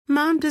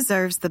Mom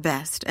deserves the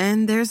best,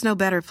 and there's no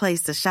better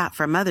place to shop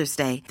for Mother's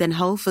Day than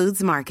Whole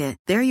Foods Market.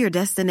 They're your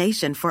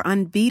destination for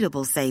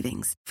unbeatable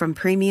savings, from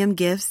premium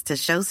gifts to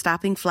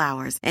show-stopping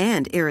flowers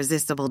and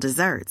irresistible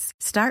desserts.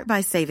 Start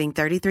by saving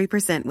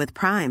 33% with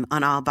Prime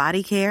on all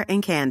body care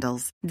and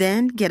candles.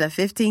 Then get a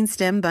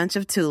 15-stem bunch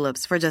of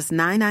tulips for just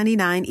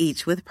 $9.99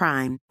 each with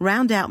Prime.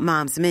 Round out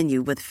Mom's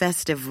menu with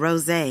festive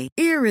rosé,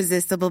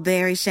 irresistible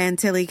berry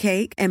chantilly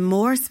cake, and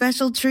more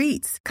special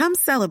treats. Come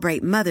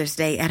celebrate Mother's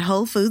Day at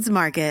Whole Foods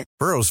Market.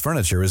 Burrow's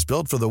furniture is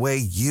built for the way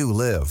you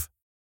live.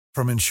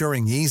 From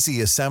ensuring easy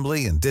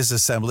assembly and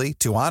disassembly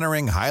to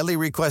honoring highly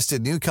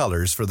requested new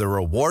colors for their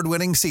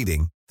award-winning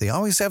seating, they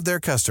always have their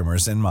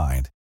customers in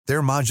mind.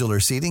 Their modular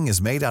seating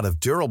is made out of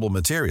durable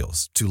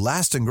materials to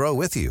last and grow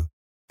with you.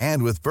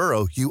 And with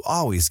Burrow, you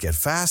always get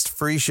fast,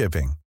 free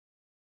shipping.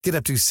 Get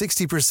up to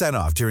 60%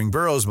 off during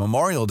Burrow's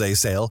Memorial Day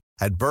sale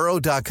at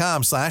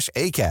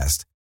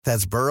burrow.com/ACAST.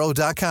 That's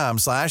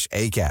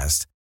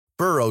burrow.com/ACAST.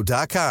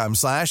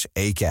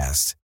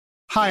 burrow.com/ACAST.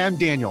 Hi, I'm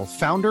Daniel,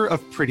 founder of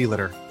Pretty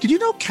Litter. Did you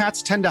know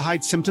cats tend to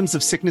hide symptoms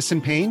of sickness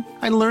and pain?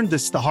 I learned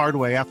this the hard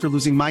way after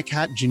losing my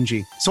cat,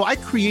 Gingy. So I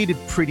created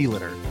Pretty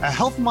Litter, a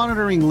health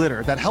monitoring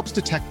litter that helps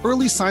detect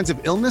early signs of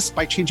illness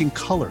by changing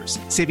colors,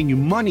 saving you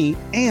money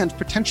and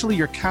potentially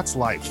your cat's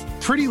life.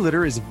 Pretty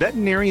Litter is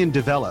veterinarian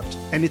developed,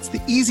 and it's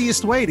the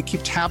easiest way to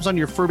keep tabs on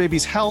your fur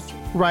baby's health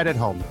right at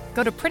home.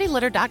 Go to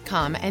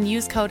prettylitter.com and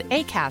use code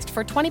ACAST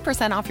for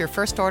 20% off your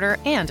first order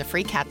and a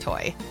free cat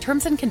toy.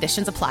 Terms and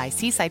conditions apply.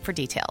 See site for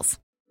details.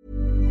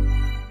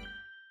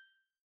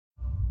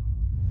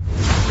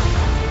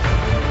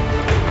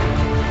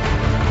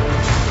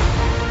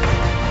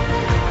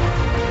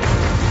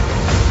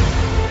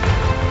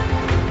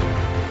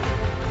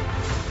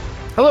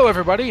 Hello,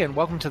 everybody, and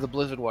welcome to the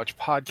Blizzard Watch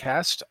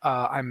podcast.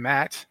 I'm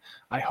Matt.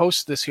 I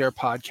host this here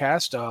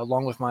podcast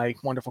along with my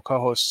wonderful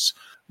co-hosts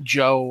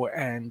Joe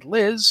and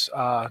Liz.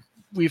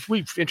 We've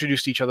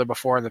introduced each other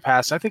before in the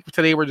past. I think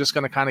today we're just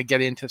going to kind of get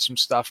into some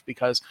stuff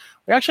because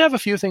we actually have a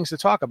few things to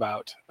talk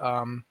about.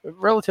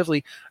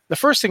 The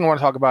first thing I want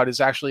to talk about is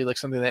actually like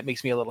something that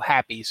makes me a little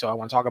happy, so I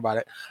want to talk about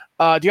it.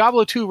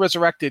 Diablo 2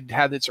 Resurrected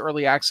had its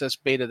early access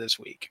beta this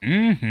week.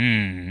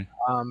 Mm-hmm.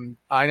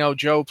 I know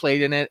Joe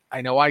played in it. I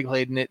know I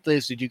played in it.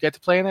 Liz, did you get to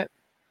play in it?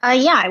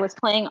 Yeah, I was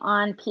playing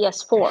on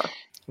PS4.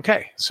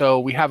 Okay, so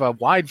we have a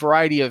wide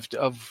variety of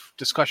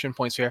discussion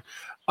points here.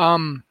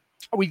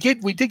 We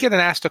did get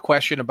asked a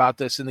question about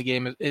this in the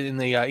game in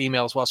the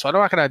email as well, so I'm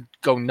not going to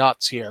go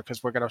nuts here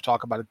because we're going to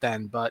talk about it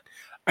then. But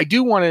I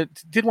did want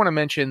to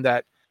mention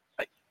that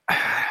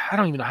I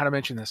don't even know how to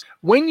mention this.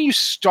 When you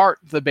start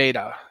the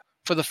beta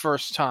for the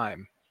first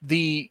time,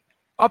 the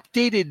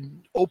updated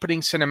opening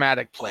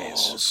cinematic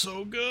plays. Oh,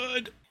 so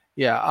good.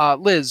 Yeah,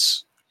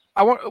 Liz,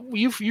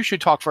 you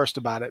should talk first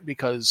about it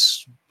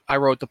because I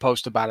wrote the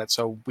post about it,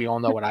 so we all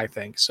know what I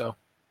think. So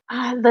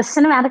the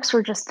cinematics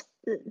were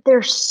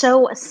they're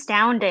so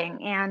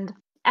astounding. And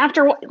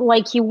after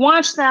you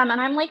watch them and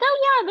I'm like,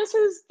 oh yeah,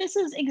 this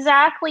is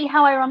exactly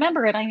how I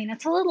remember it. I mean,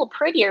 it's a little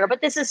prettier,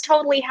 but this is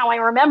totally how I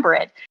remember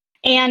it.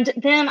 And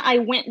then I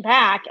went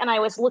back and I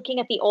was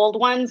looking at the old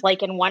ones,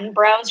 like in one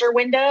browser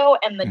window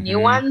and the new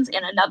ones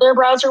in another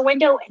browser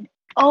window. And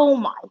oh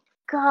my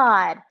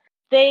God,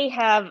 they've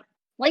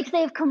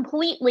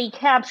completely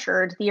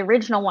captured the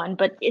original one,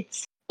 but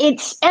it's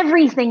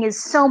everything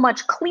is so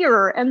much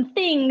clearer and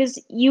things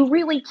you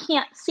really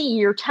can't see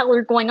your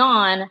teller going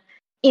on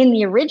in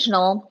the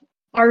original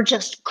are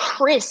just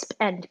crisp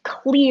and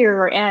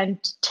clear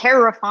and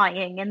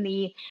terrifying in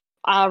the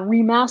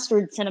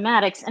remastered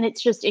cinematics. And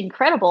it's just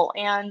incredible.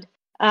 And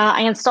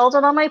I installed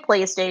it on my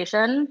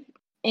PlayStation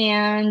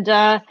and,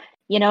 the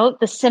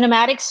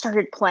cinematics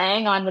started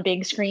playing on the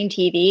big screen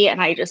TV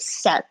and I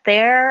just sat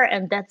there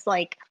and that's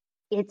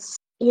it's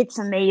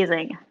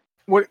amazing.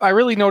 What I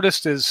really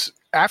noticed is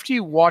after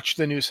you watch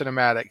the new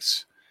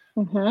cinematics,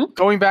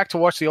 going back to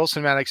watch the old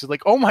cinematics is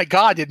like, oh my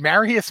God, did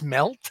Marius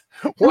melt?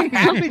 What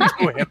happened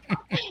to him?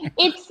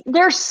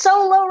 They're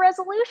so low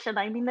resolution.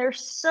 I mean,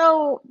 there's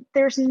no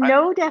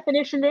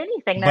definition to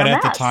anything. But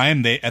at the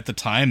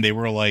time they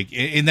were like,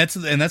 and that's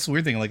the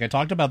weird thing. Like I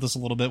talked about this a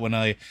little bit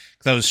because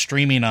I was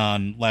streaming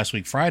on last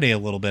week Friday a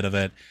little bit of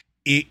it.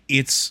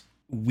 It's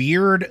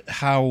weird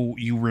how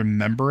you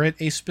remember it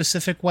a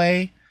specific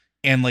way.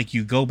 And like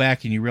you go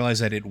back and you realize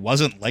that it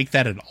wasn't like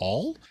that at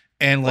all.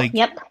 And like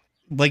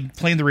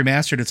playing the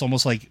remastered, it's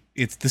almost like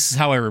this is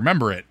how I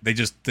remember it. They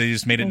just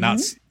made it not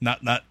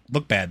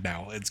look bad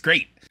now. It's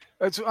great.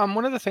 It's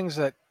one of the things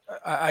that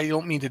I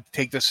don't mean to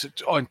take this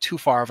on too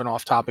far of an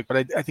off topic,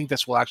 but I think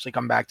this will actually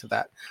come back to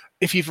that.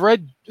 If you've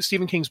read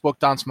Stephen King's book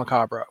Danse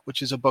Macabre,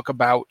 which is a book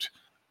about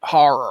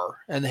horror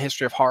and the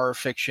history of horror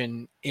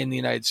fiction in the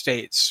United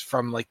States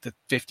from like the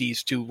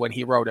 50s to when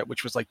he wrote it,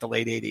 which was like the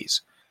late 80s.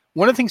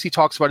 One of the things he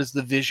talks about is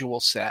the visual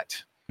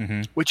set,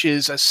 which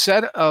is a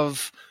set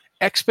of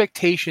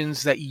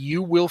expectations that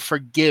you will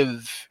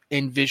forgive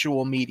in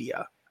visual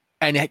media.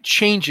 and it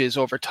changes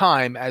over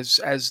time as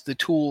the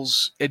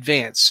tools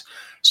advance.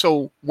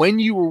 So when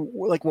you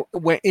were like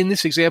in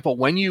this example,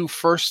 when you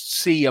first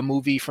see a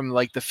movie from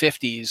like the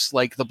 50s,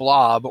 like The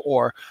Blob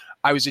or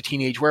I Was a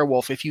Teenage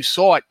Werewolf, if you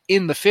saw it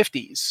in the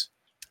 50s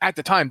at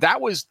the time, that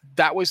was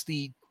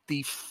the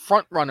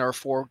front runner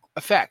for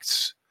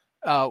effects.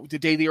 The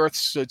Day the Earth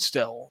Stood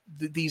Still.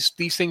 These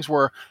things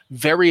were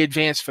very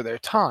advanced for their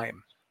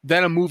time.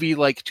 Then a movie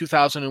like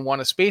 2001: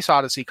 A Space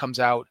Odyssey comes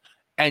out,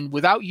 and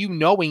without you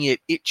knowing it,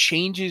 it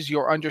changes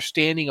your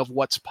understanding of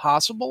what's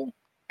possible,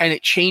 and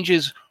it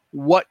changes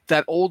what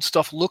that old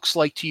stuff looks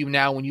like to you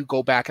now when you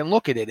go back and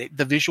look at it.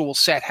 The visual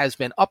set has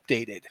been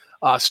updated.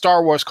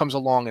 Star Wars comes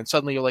along, and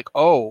suddenly you're like,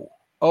 oh.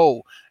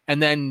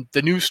 And then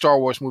the new Star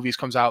Wars movies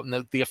comes out,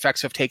 and the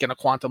effects have taken a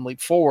quantum leap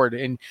forward.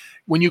 And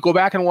when you go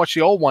back and watch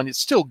the old one, it's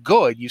still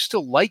good. You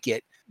still like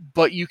it,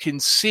 but you can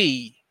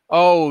see,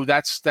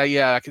 I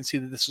can see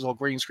that this is all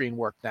green screen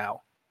work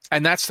now.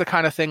 And that's the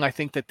kind of thing I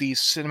think that these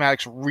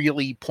cinematics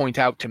really point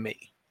out to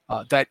me.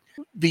 That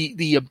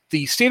the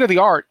state of the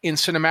art in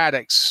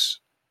cinematics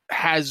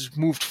has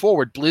moved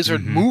forward.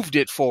 Blizzard moved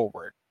it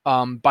forward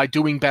by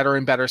doing better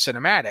and better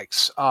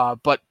cinematics.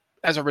 But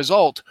as a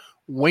result,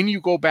 when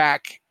you go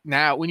back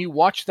now, when you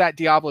watch that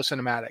Diablo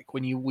cinematic,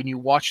 when you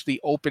watch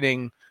the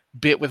opening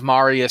bit with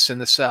Marius in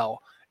the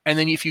cell, and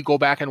then if you go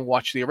back and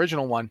watch the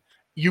original one,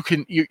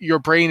 your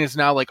brain is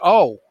now like,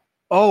 oh,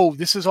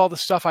 this is all the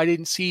stuff I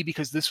didn't see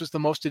because this was the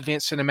most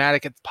advanced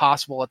cinematic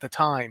possible at the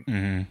time.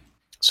 Mm-hmm.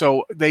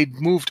 So they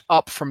moved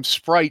up from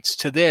sprites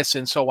to this,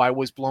 and so I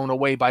was blown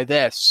away by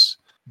this.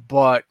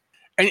 But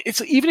and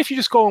it's even if you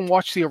just go and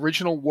watch the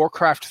original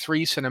Warcraft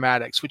 3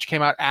 cinematics, which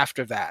came out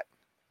after that,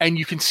 and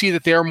you can see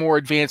that they're more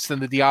advanced than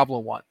the Diablo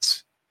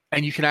ones,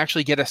 and you can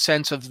actually get a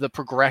sense of the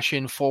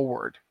progression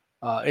forward.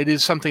 It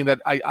is something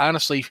that I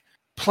honestly,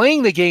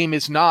 playing the game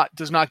does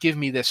not give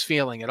me this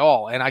feeling at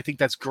all, and I think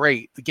that's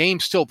great. The game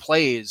still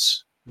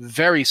plays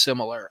very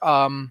similar.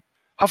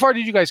 How far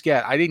did you guys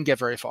get? I didn't get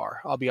very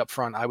far. I'll be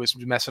upfront. I was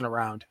messing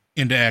around.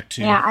 Into Act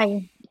 2. Yeah,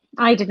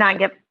 I did not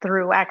get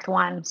through Act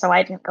 1, so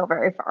I didn't go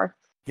very far.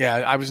 Yeah,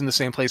 I was in the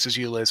same place as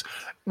you, Liz.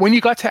 When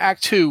you got to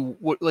Act 2,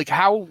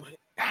 how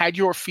had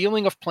your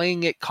feeling of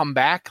playing it come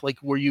back?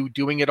 Like, were you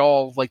doing it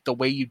all like the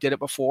way you did it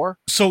before?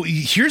 So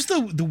here's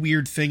the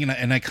weird thing,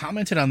 and I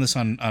commented on this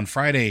on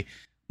Friday.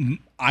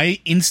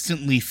 I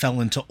instantly fell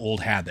into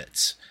old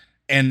habits.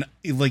 And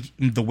like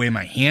the way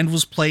my hand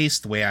was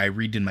placed, the way I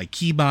redid my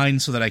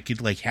keybind so that I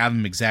could like have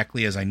them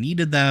exactly as I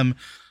needed them.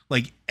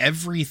 Like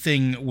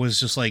everything was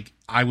just like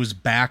I was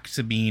back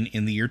to being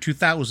in the year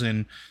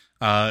 2000,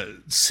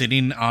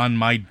 sitting on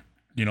my,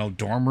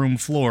 dorm room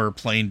floor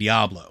playing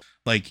Diablo.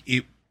 Like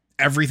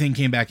everything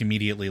came back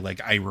immediately. Like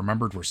I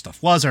remembered where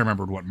stuff was. I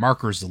remembered what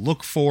markers to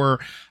look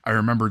for. I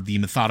remembered the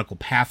methodical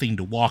pathing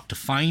to walk to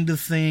find the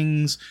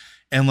things.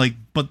 And like,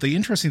 but the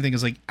interesting thing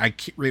is like,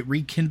 it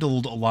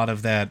rekindled a lot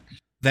of that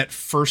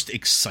first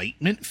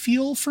excitement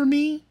feel for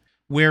me,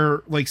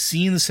 where like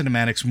seeing the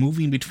cinematics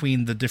moving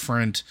between the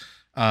different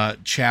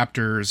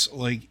chapters,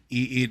 like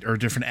or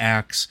different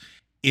acts,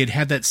 it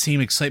had that same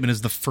excitement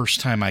as the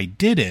first time I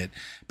did it,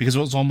 because it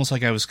was almost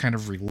like I was kind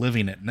of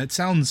reliving it. And it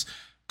sounds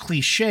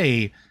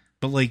cliche,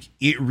 but like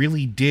it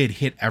really did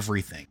hit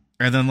everything.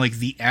 And then like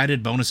the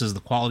added bonuses, the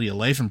quality of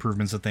life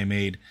improvements that they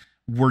made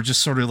were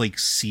just sort of like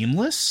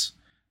seamless.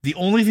 The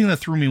only thing that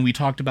threw me, and we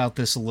talked about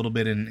this a little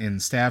bit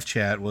in staff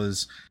chat,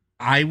 was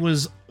I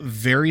was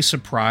very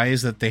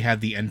surprised that they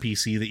had the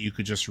NPC that you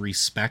could just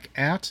respec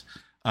at.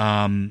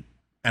 And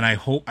I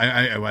hope,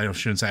 I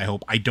shouldn't say I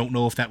hope, I don't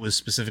know if that was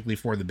specifically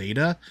for the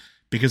beta,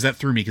 because that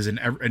threw me, because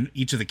in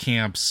each of the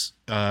camps,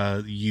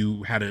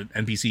 you had an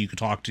NPC you could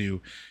talk to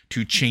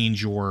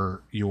change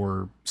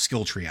your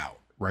skill tree out,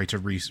 right? To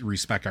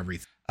respec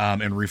everything,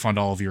 and refund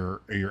all of your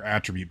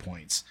attribute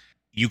points.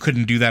 You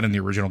couldn't do that in the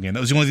original game.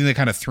 That was the only thing that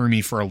kind of threw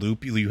me for a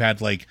loop. You had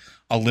like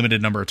a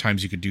limited number of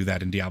times you could do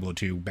that in Diablo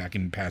 2 back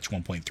in patch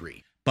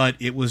 1.3. But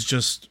it was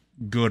just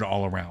good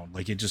all around.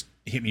 Like it just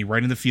hit me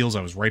right in the feels.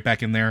 I was right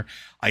back in there.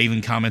 I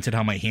even commented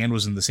how my hand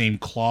was in the same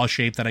claw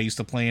shape that I used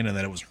to play in, and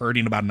that it was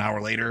hurting about an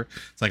hour later.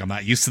 It's like, I'm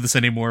not used to this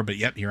anymore, but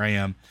yep, here I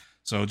am.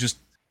 So just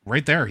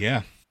right there.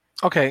 Yeah.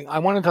 Okay. I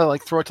wanted to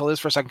like throw it to Liz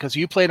for a second, because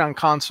you played on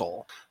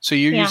console. So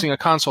you're using a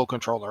console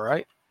controller,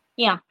 right?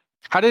 Yeah.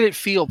 How did it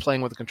feel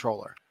playing with a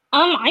controller?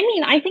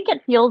 I think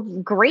it feels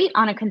great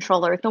on a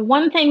controller. The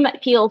one thing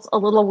that feels a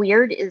little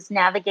weird is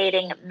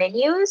navigating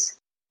menus,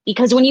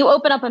 because when you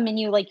open up a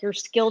menu, like your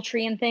skill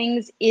tree and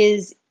things,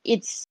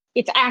 it's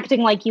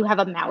acting like you have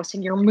a mouse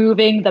and you're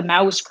moving the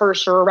mouse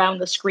cursor around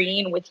the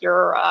screen with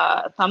your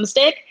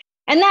thumbstick,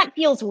 and that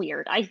feels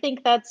weird. I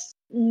think that's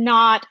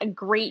not a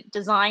great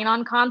design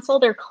on console.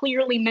 They're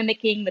clearly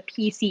mimicking the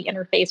PC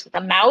interface with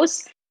a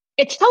mouse.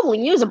 It's totally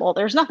usable.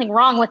 There's nothing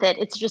wrong with it.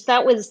 It's just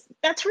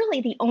that's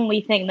really the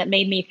only thing that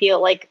made me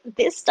feel like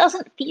this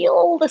doesn't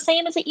feel the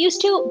same as it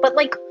used to. But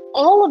like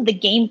all of the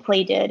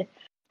gameplay did.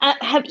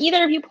 Have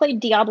either of you played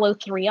Diablo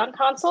 3 on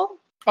console?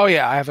 Oh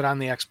yeah, I have it on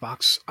the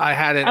Xbox. I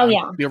had it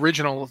the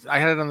original. I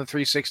had it on the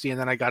 360, and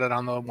then I got it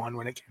on the one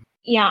when it came.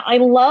 Yeah, I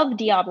love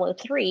Diablo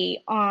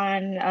 3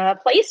 on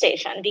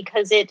PlayStation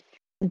because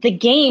the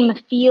game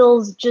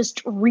feels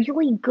just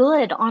really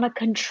good on a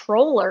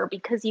controller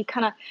because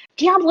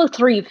Diablo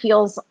 3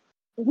 feels,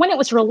 when it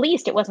was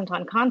released, it wasn't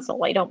on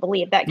console. I don't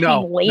believe that came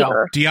No.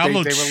 later.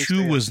 Diablo They released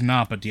 2 it. was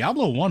not, but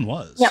Diablo 1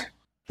 was. Yep.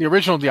 The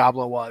original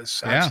Diablo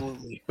was, Yeah.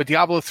 absolutely. But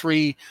Diablo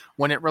 3,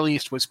 when it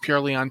released, was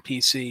purely on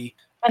PC.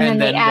 And then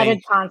they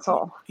added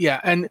console. Yeah,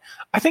 and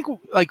I think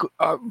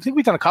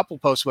we've done a couple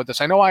posts about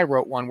this. I know I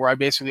wrote one where I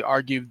basically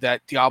argued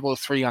that Diablo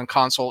 3 on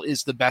console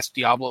is the best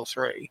Diablo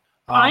 3.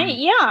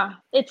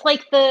 It's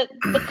like the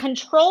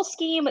control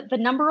scheme, the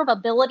number of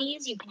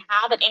abilities you can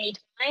have at any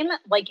time.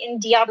 Like in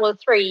Diablo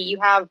 3, you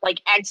have like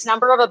X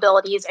number of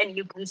abilities and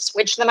you can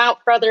switch them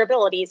out for other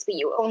abilities, but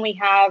you only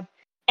have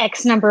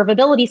X number of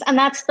abilities. And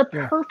that's the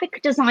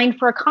perfect design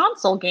for a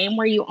console game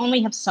where you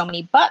only have so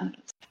many buttons.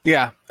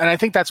 Yeah, and I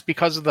think that's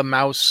because of the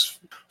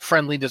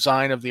mouse-friendly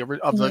design of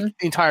the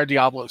entire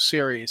Diablo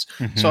series.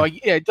 Mm-hmm. So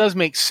it does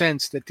make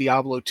sense that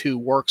Diablo 2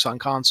 works on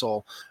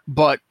console.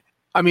 But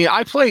I mean,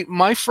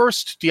 my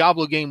first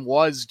Diablo game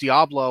was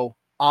Diablo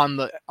on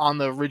the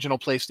original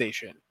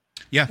PlayStation.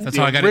 Yeah, that's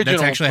how I got it.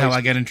 That's actually how I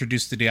got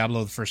introduced to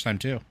Diablo the first time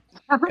too.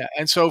 Yeah,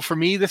 and so for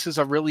me, this is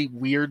a really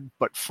weird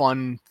but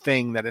fun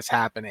thing that is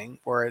happening,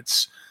 where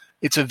it's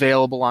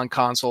available on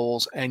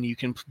consoles and you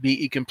can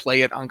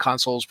play it on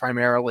consoles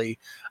primarily.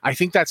 I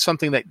think that's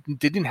something that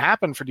didn't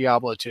happen for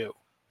Diablo 2.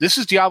 This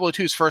is Diablo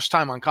 2's first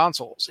time on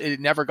consoles. It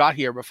never got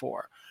here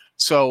before.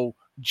 So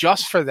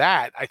just for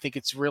that, I think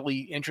it's really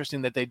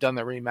interesting that they've done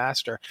the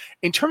remaster.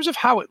 In terms of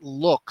how it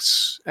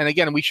looks, and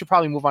again, we should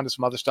probably move on to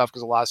some other stuff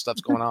because a lot of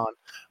stuff's going on.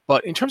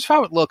 But in terms of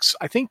how it looks,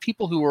 I think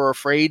people who were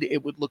afraid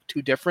it would look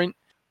too different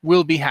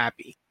will be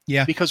happy.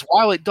 Yeah. Because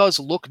while it does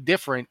look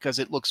different because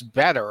it looks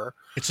better,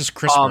 it's just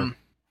crisper.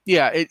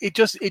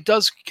 It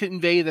does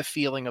convey the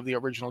feeling of the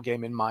original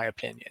game, in my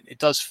opinion. It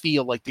does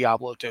feel like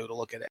Diablo 2 to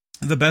look at it.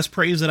 The best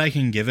praise that I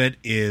can give it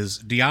is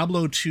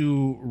Diablo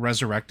 2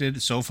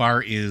 Resurrected so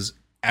far is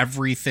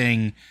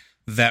everything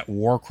that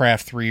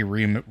Warcraft 3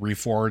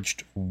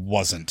 Reforged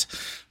wasn't.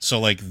 So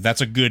like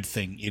that's a good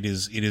thing. It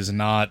is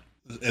not,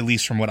 at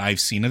least from what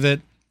I've seen of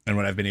it and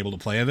what I've been able to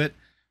play of it,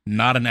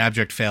 not an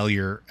abject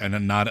failure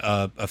and not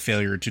a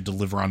failure to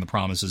deliver on the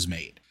promises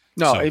made.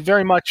 No, it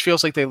very much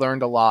feels like they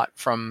learned a lot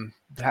from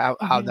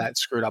how that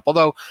screwed up.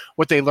 Although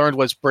what they learned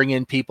was bring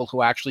in people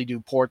who actually do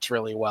ports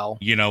really well.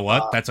 You know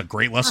what? That's a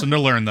great lesson to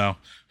learn, though.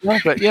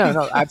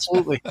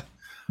 Absolutely.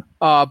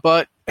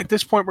 But at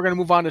this point, we're going to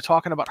move on to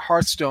talking about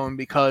Hearthstone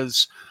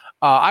because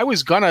I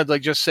was gonna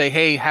just say,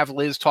 hey, have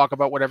Liz talk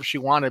about whatever she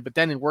wanted, but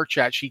then in work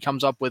chat she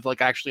comes up with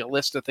actually a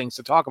list of things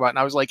to talk about, and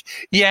I was like,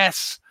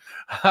 yes,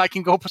 I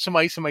can go put some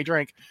ice in my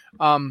drink.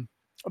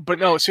 But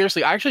no,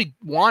 seriously, I actually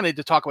wanted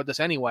to talk about this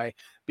anyway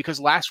because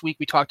last week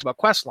we talked about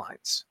quest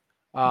lines.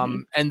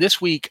 And this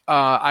week,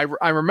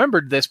 I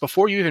remembered this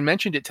before you even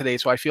mentioned it today,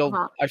 so I feel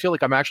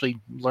like I'm actually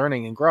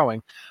learning and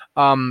growing.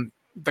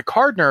 The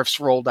card nerfs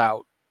rolled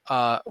out.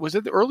 Was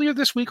it earlier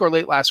this week or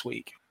late last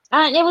week?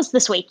 It was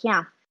this week,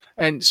 yeah.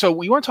 And so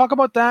we want to talk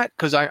about that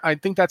because I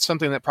think that's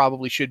something that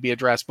probably should be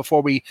addressed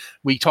before we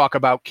talk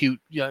about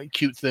cute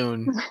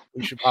Thune.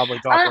 We should probably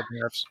talk about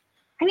nerfs.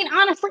 I mean,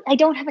 honestly, I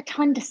don't have a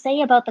ton to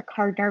say about the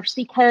card nerfs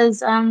because,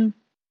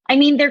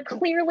 they're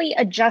clearly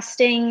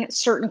adjusting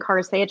certain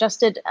cards. They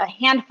adjusted a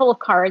handful of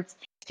cards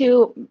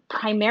to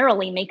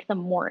primarily make them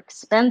more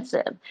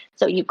expensive.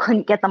 So you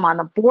couldn't get them on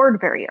the board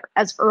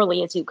as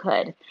early as you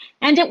could.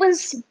 And it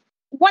was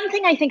one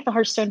thing I think the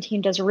Hearthstone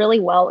team does really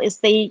well is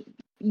they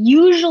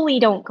usually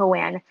don't go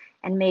in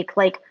and make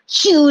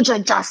huge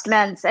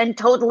adjustments and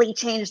totally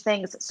change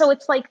things. So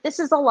it's this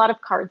is a lot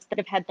of cards that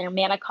have had their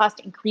mana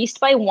cost increased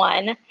by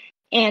 1.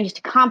 And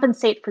to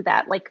compensate for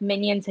that,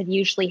 minions have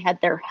usually had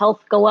their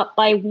health go up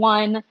by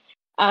 1,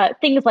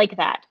 things like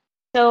that.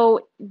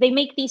 So they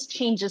make these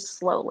changes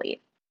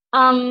slowly.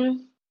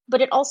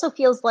 But it also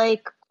feels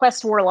like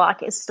Quest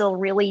Warlock is still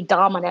really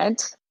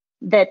dominant,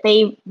 that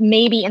they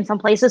maybe in some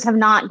places have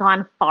not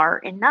gone far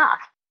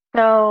enough.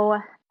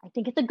 So I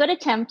think it's a good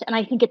attempt, and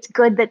I think it's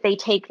good that they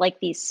take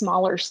these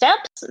smaller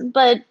steps,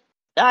 but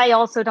I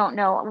also don't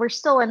know. We're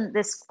still in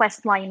this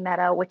quest line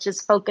meta, which is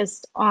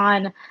focused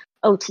on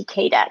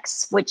OTK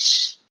decks,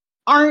 which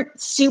aren't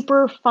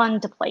super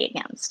fun to play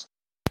against.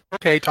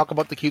 Okay, talk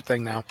about the cute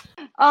thing now.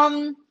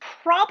 Probably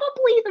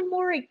the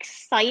more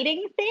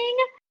exciting thing,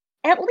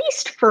 at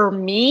least for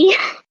me,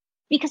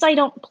 because I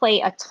don't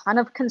play a ton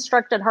of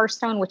constructed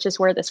Hearthstone, which is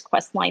where this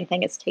quest line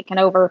thing is taken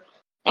over.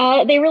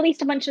 They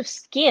released a bunch of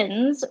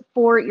skins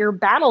for your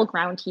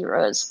battleground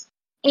heroes.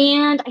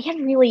 And I have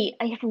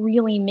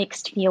really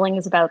mixed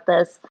feelings about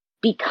this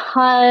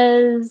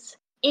because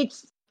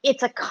it's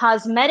a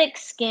cosmetic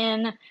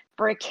skin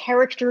for a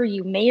character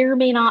you may or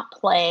may not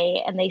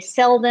play, and they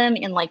sell them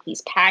in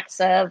these packs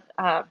of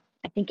I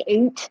think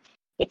 8.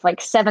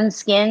 It's 7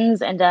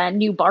 skins and a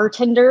new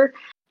bartender,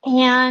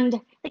 and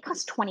they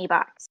cost $20,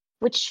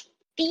 which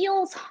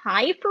feels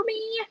high for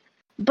me,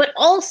 but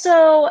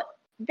also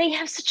they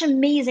have such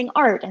amazing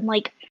art, and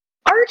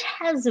art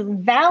has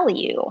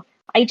value.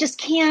 I just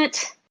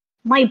can't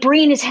my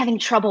brain is having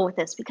trouble with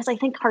this because I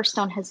think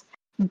Hearthstone has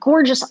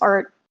gorgeous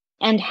art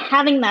and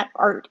having that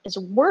art is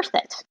worth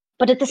it.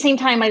 But at the same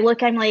time, I'm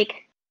like,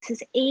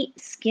 this is 8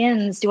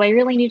 skins. Do I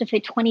really need to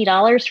pay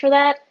 $20 for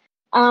that?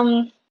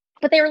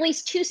 But they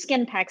released 2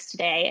 skin packs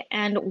today,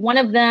 and one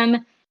of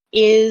them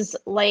is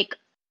like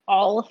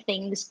all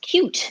things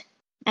cute.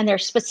 And they're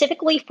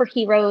specifically for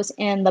heroes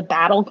in the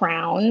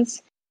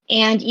battlegrounds.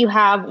 And you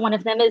have one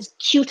of them is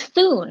Cute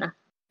Thune,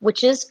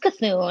 which is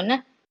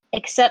Cthulhu,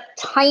 except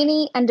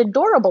tiny and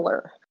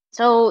adorabler.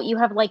 So you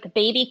have like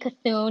baby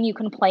Cthulhu you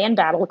can play in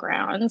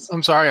battlegrounds.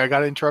 I'm sorry, I got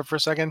to interrupt for a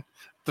second.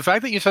 The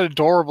fact that you said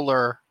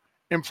adorabler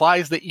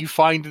implies that you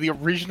find the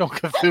original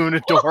Cthulhu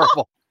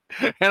adorable.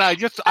 And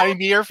I'm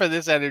here for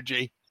this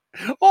energy.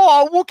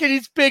 Oh, look at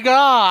his big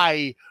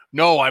eye.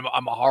 No, I'm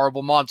a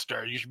horrible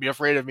monster. You should be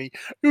afraid of me.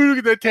 Look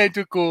at the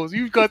tentacles.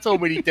 You've got so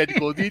many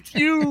tentacles. It's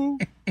you.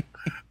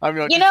 I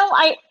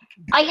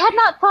had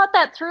not thought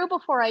that through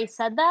before I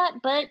said that,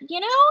 but he's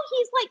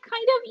like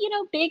kind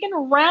of, big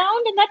and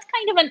round, and that's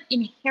kind of an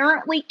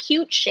inherently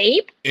cute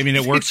shape. I mean,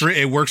 it works for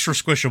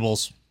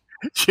Squishables.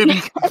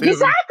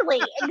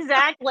 Exactly.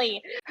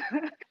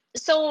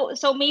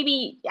 So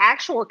maybe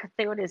actual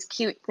Cthulhu is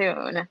Cute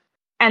Thune,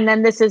 and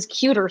then this is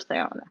Cuter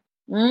Thune.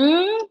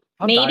 I'm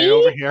maybe dying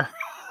over here.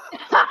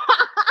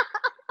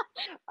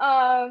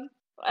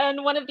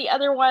 And one of the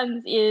other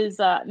ones is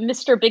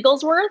Mr.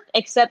 Bigglesworth,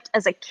 except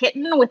as a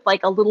kitten with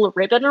like a little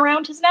ribbon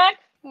around his neck.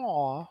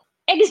 Aww.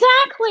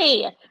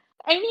 Exactly.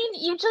 I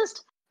mean,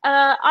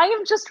 I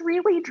am just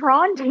really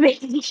drawn to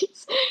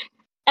these.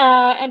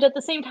 And at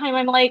the same time,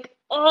 I'm like,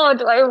 oh,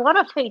 do I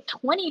want to pay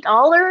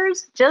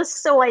 $20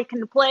 just so I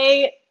can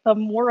play the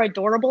more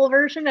adorable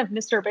version of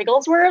Mr.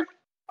 Bigglesworth?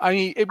 I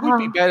mean, it would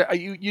be better.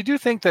 You do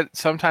think that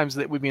sometimes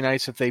it would be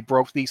nice if they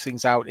broke these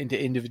things out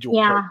into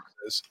individual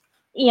purchases.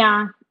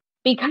 Yeah,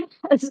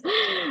 because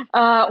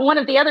one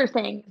of the other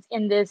things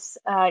in this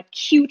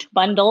cute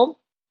bundle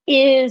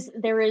is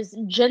there is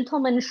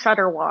Gentleman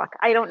Shutterwalk.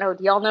 I don't know.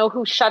 Do y'all know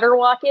who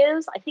Shutterwalk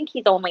is? I think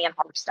he's only in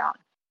Hearthstone.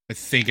 I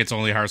think it's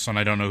only Hearthstone.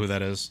 I don't know who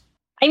that is.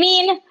 I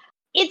mean,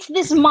 it's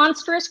this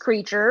monstrous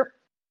creature.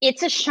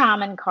 It's a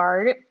shaman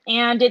card,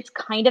 and it's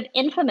kind of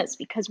infamous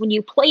because when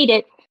you played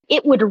it,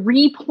 it would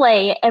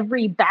replay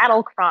every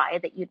battle cry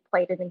that you'd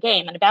played in the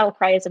game. And a battle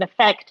cry is an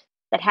effect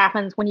that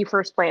happens when you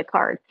first play a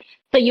card.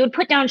 So you would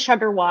put down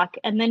Shutterwalk,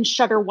 and then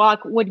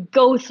Shutterwalk would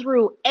go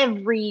through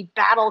every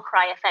battle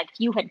cry effect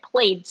you had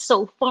played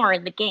so far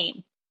in the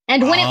game.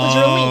 And when it was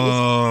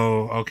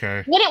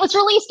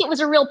released, it was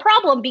a real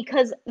problem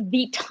because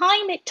the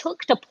time it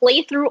took to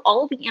play through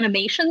all the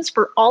animations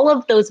for all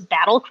of those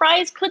battle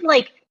cries could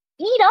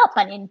eat up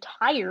an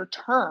entire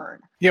turn.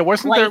 Yeah,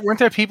 weren't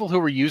there people who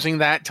were using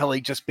that to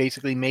just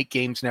basically make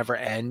games never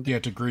end? Yeah,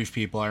 to grief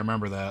people. I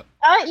remember that.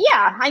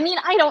 Yeah, I mean,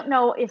 I don't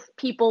know if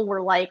people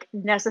were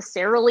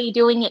necessarily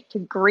doing it to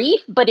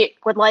grief, but it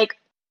would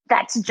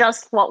that's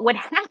just what would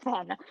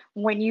happen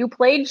when you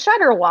played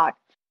Shutterwalk.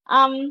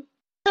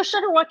 So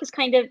Shutterwalk is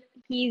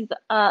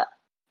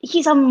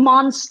he's a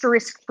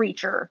monstrous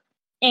creature.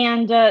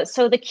 And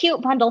so the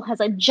cute bundle has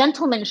a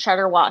Gentleman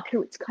Shutterwalk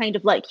who it's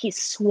he's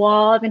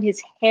suave and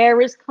his hair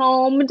is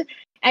combed.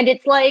 And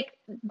it's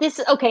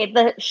this, okay,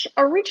 the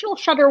original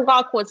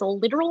Shutterwalk was a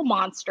literal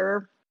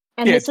monster.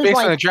 And this is based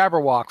on a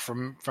Jabberwock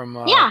from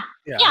yeah.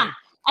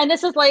 And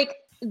this is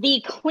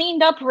the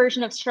cleaned up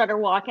version of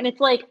Shutterwalk. And it's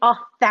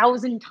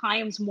 1,000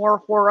 times more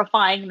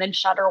horrifying than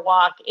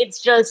Shutterwalk.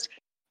 It's just,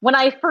 when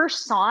I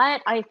first saw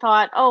it, I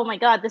thought, oh my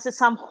God, this is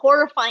some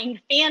horrifying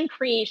fan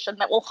creation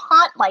that will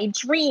haunt my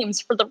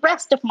dreams for the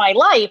rest of my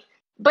life.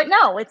 But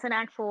no, it's an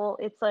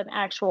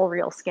actual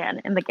real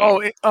skin in the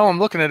game. I'm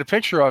looking at a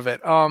picture of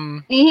it.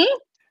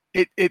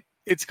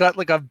 It's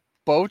got a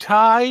bow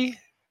tie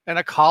and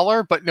a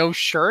collar, but no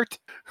shirt.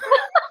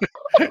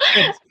 I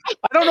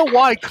don't know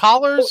why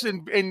collars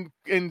and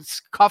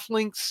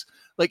cufflinks.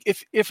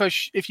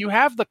 If you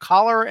have the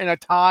collar and a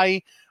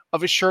tie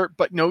of a shirt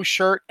but no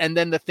shirt, and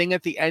then the thing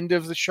at the end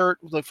of the shirt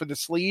for the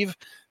sleeve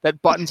that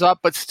buttons up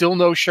but still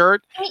no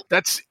shirt,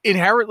 that's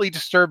inherently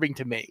disturbing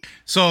to me.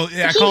 So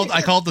I call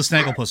it the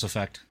Snagglepuss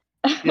effect.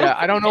 Yeah,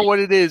 I don't know what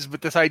it is,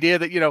 but this idea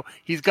that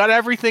he's got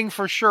everything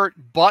for shirt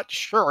but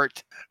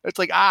shirt, it's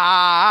it's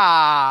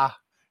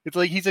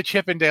he's a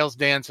Chippendales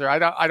dancer. I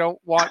don't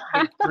want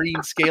the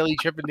green scaly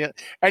Chippendale,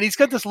 and he's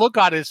got this look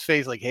on his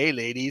face hey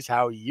ladies,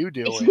 how you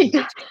doing?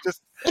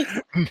 Just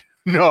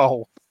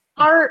no.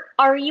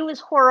 Are you as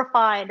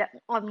horrified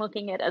on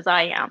looking at it as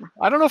I am?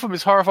 I don't know if I'm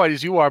as horrified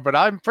as you are, but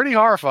I'm pretty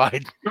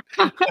horrified.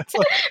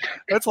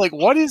 That's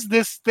what is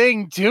this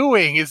thing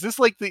doing? Is this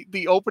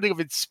the opening of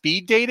its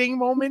speed dating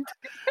moment?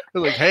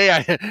 Hey,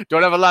 I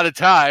don't have a lot of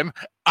time.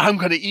 I'm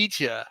going to eat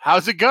you.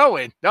 How's it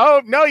going?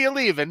 No, you're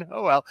leaving.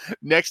 Oh, well.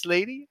 Next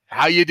lady,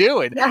 how you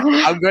doing?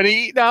 I'm going to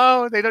eat.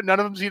 No, they don't. None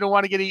of them seem to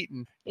want to get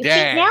eaten.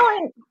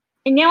 Dang.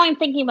 Now I'm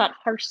thinking about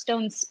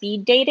Hearthstone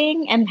speed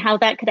dating and how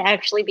that could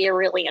actually be a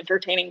really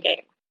entertaining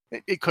game.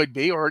 It could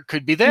be, or it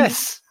could be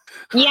this.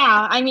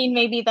 Yeah, I mean,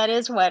 maybe that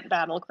is what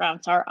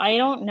Battlegrounds are. I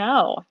don't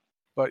know.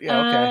 But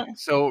yeah, okay.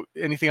 So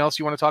anything else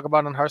you want to talk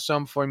about on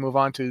Hearthstone before we move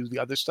on to the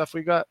other stuff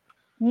we got?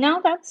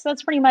 No,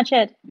 that's pretty much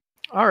it.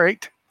 All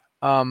right.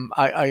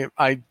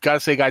 I gotta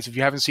say, guys, if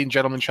you haven't seen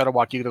Gentleman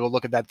Shutterwalk, you gotta go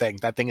look at that thing.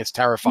 That thing is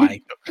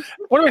terrifying.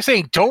 What am I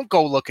saying? Don't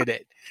go look at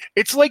it.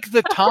 It's like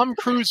the Tom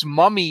Cruise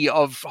mummy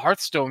of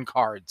Hearthstone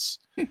cards.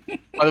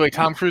 By the way,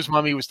 Tom Cruise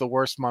mummy was the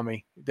worst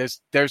mummy.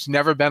 There's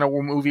never been a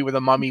movie with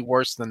a mummy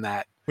worse than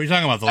that. What are you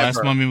talking about? The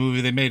last mummy movie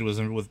they made was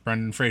with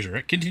Brendan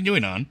Fraser.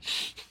 Continuing on.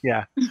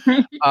 Yeah.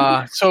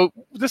 So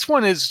this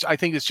one I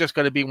think it's just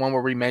going to be one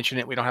where we mention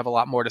it. We don't have a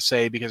lot more to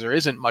say because there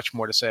isn't much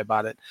more to say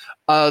about it.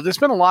 There's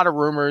been a lot of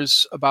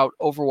rumors about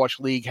Overwatch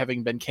League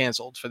having been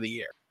canceled for the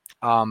year,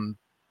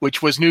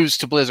 which was news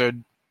to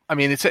Blizzard. I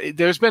mean,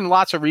 there's been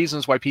lots of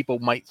reasons why people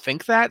might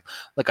think that.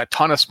 Like a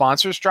ton of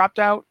sponsors dropped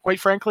out, quite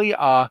frankly.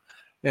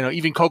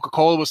 Even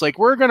Coca-Cola was like,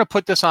 we're going to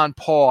put this on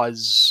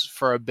pause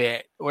for a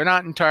bit. We're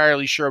not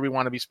entirely sure we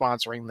want to be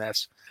sponsoring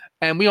this.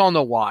 And we all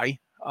know why.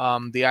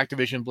 The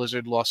Activision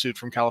Blizzard lawsuit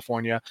from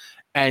California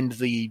and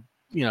the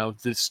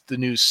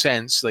news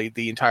since,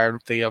 the entire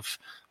thing of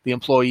the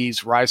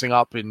employees rising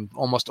up in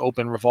almost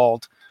open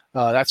revolt,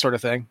 that sort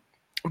of thing.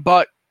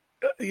 But,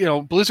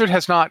 Blizzard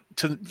has not,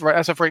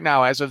 as of right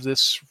now, as of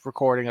this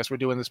recording, as we're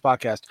doing this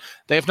podcast,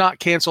 they have not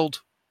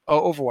canceled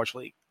Overwatch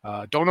League.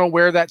 Don't know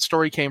where that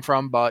story came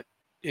from, but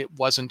it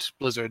wasn't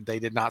Blizzard. They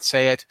did not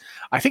say it.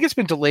 I think it's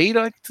been delayed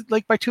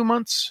like by 2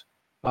 months.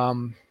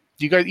 Do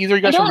you guys, either of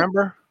you guys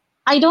remember?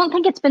 I don't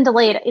think it's been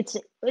delayed.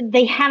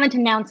 They haven't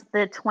announced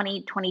the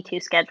 2022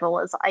 schedule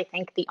is, I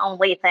think, the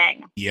only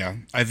thing. Yeah,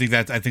 I think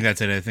that's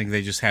it. I think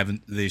they just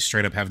haven't. They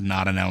straight up have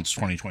not announced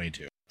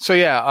 2022. So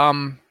yeah,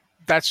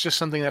 that's just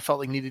something that felt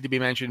like needed to be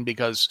mentioned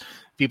because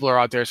people are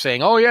out there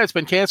saying, "Oh yeah, it's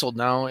been canceled."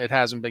 No, it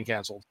hasn't been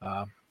canceled.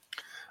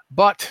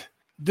 But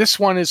this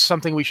one is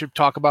something we should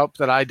talk about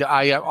that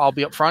I'll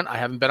be up front. I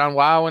haven't been on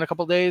WoW in a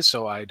couple of days,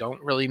 so I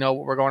don't really know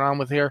what we're going on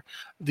with here.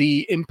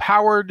 The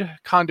empowered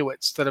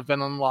conduits that have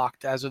been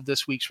unlocked as of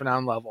this week's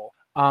renown level.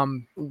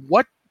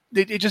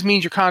 It just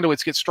means your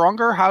conduits get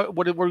stronger?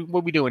 What are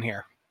we doing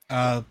here?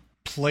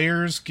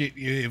 Players get,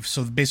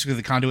 so basically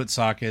the conduit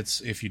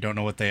sockets, if you don't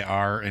know what they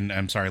are, and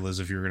I'm sorry, Liz,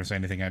 if you were going to say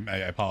anything, I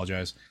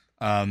apologize.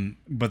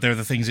 But they're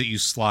the things that you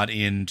slot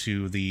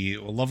into the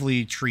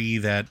lovely tree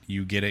that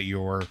you get at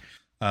your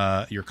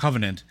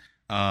covenant.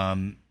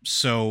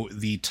 So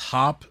the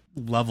top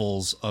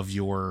levels of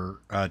your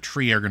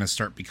tree are going to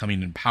start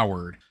becoming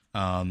empowered,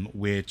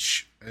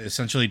 which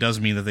essentially does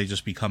mean that they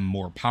just become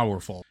more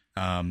powerful.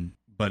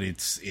 But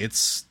it's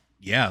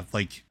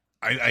like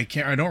I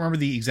don't remember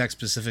the exact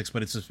specifics,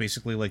 but it's just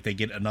basically like they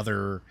get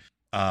another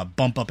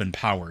bump up in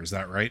power. Is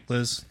that right,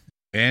 Liz?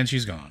 And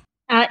she's gone.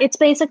 It's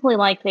basically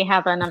like they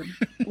have an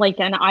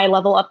eye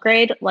level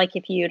upgrade. Like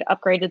if you'd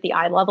upgraded the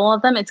eye level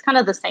of them, it's kind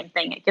of the same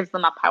thing. It gives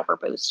them a power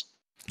boost.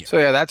 Yeah. So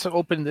yeah, that's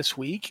open this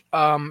week.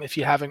 If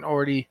you haven't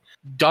already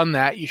done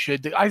that, you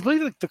should. I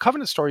believe the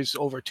Covenant story is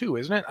over too,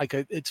 isn't it? Like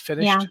it's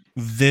finished. Yeah.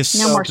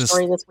 No more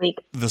story this week.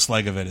 This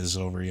leg of it is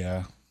over.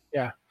 Yeah.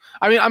 Yeah.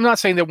 I mean, I'm not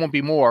saying there won't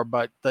be more,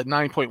 but the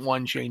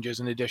 9.1 changes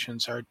and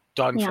additions are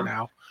done for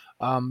now.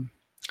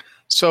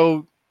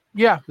 So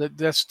yeah,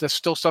 there's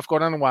still stuff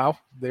going on in WoW.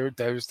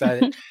 There's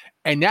that.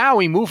 And now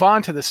we move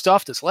on to the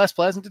stuff that's less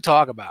pleasant to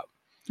talk about.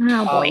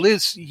 Oh, boy.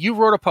 Liz, you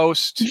wrote a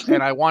post,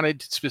 and I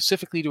wanted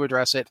specifically to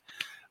address it,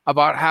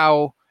 about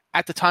how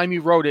at the time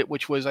you wrote it,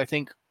 which was, I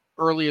think,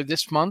 earlier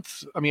this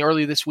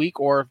week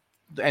or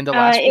the end of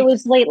last week. It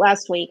was late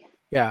last week.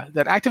 Yeah,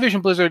 that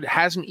Activision Blizzard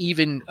hasn't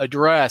even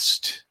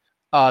addressed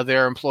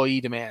their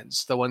employee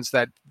demands, the ones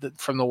that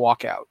from the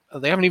walkout.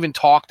 They haven't even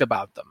talked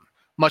about them,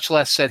 much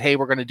less said, hey,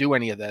 we're going to do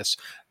any of this.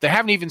 They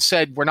haven't even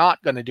said we're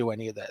not going to do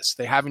any of this.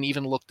 They haven't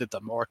even looked at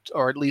them or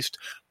at least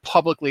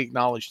publicly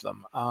acknowledged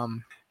them.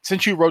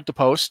 Since you wrote the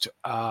post,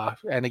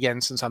 and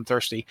again, since I'm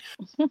thirsty,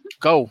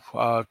 go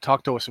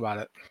talk to us about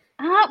it.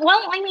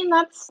 Well, I mean,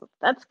 that's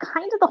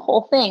kind of the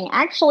whole thing.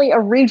 Actually,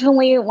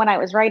 originally, when I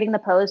was writing the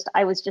post,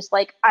 I was just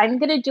like, I'm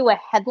going to do a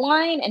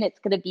headline, and it's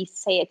going to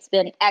say it's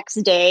been X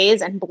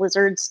days, and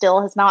Blizzard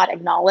still has not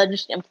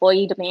acknowledged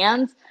employee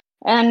demands.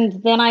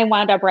 And then I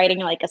wound up writing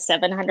like a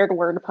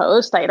 700-word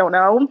post. I don't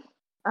know.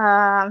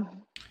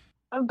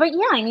 But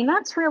yeah, I mean,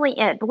 that's really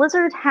it.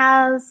 Blizzard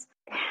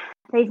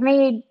they've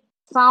made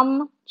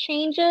some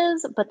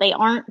changes, but they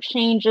aren't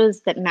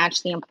changes that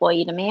match the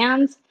employee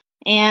demands.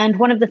 And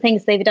one of the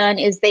things they've done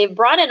is they've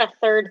brought in a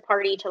third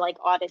party to like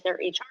audit their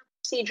HR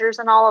procedures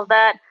and all of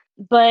that.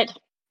 But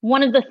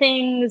one of the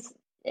things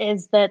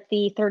is that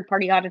the third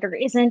party auditor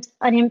isn't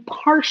an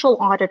impartial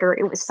auditor.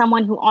 It was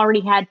someone who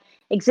already had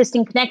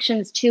existing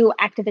connections to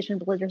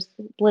Activision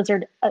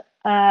Blizzard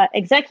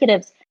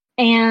executives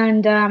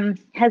and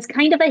has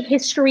kind of a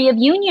history of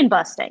union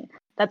busting.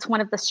 That's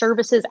one of the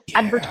services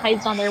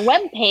advertised on their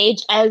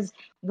webpage as,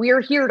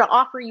 we're here to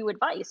offer you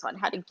advice on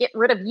how to get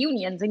rid of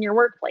unions in your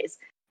workplace.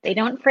 They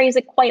don't phrase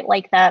it quite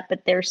like that,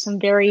 but there's some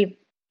very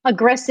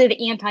aggressive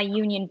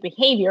anti-union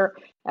behavior,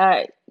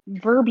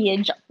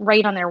 verbiage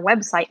right on their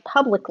website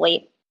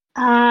publicly.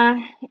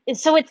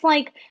 So it's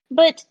like,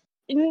 but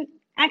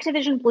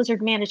Activision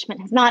Blizzard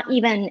management has not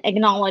even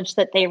acknowledged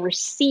that they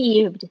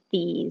received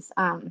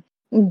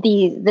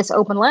this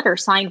open letter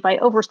signed by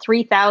over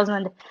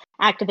 3,000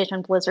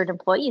 Activision Blizzard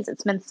employees.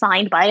 It's been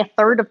signed by a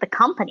third of the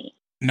company.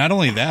 Not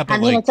only that, but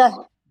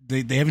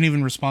they haven't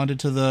even responded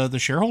to the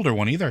shareholder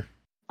one either.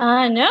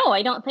 No,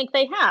 I don't think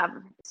they have.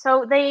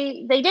 So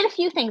they did a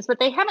few things, but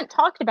they haven't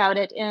talked about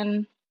it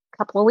in a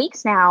couple of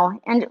weeks now.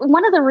 And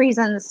one of the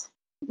reasons,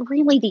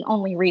 really the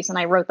only reason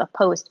I wrote the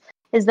post,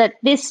 is that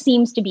this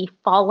seems to be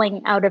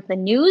falling out of the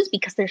news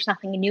because there's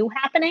nothing new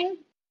happening.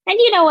 And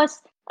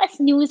us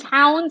news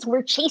hounds,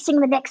 we're chasing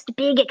the next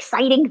big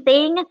exciting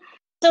thing.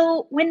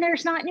 So when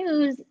there's not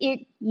news,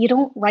 you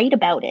don't write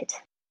about it.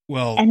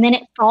 Well, and then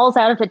it falls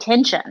out of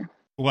attention.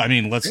 Well, I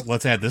mean,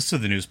 let's add this to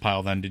the news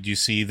pile then. Did you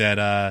see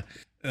that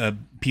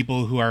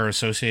people who are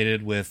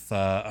associated with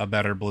a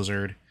Better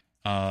Blizzard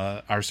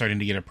are starting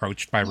to get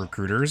approached by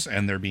recruiters,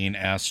 and they're being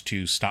asked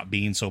to stop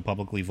being so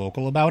publicly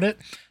vocal about it,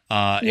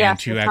 and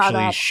to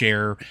actually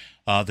share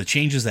the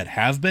changes that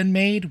have been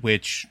made,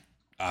 which,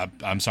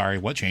 I'm sorry,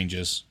 what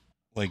changes?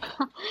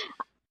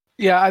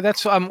 Yeah,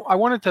 that's. I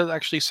wanted to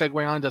actually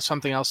segue on to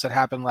something else that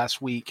happened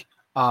last week.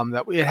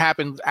 That it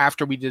happened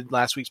after we did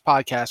last week's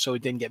podcast, so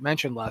it didn't get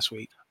mentioned last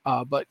week.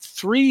 But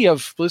 3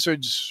 of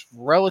Blizzard's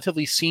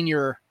relatively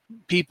senior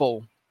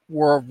people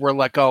were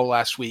let go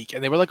last week,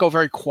 and they were let go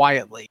very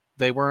quietly.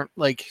 They weren't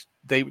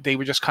they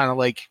were just kind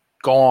of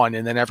gone,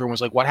 and then everyone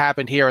was like, "What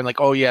happened here?" And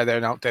oh yeah, they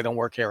don't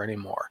work here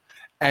anymore.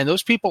 And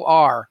those people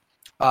are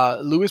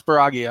Luis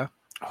Barragia,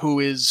 who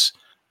was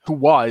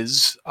the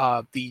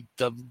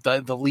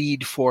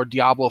lead for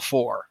Diablo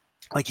 4.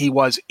 He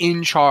was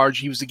in charge.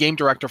 He was the game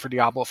director for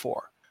Diablo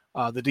 4.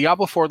 The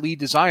Diablo 4 lead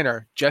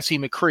designer, Jesse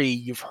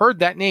McCree, you've heard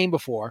that name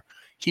before.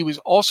 He was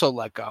also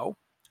let go.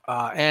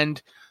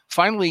 And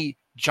finally,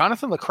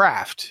 Jonathan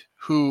LeCraft,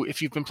 who,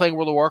 if you've been playing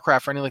World of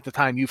Warcraft for any length of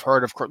time, you've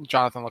heard of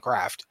Jonathan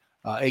LeCraft,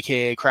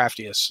 a.k.a.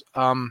 Craftius.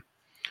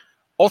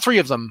 All 3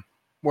 of them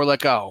were let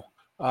go.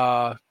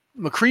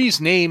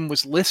 McCree's name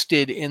was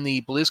listed in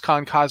the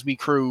BlizzCon Cosby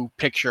Crew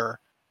picture,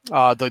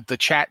 the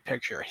chat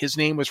picture. His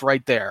name was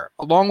right there.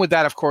 Along with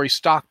that of Corey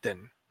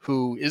Stockton,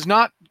 who is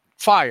not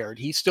fired.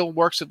 He still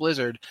works at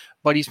Blizzard,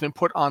 but he's been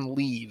put on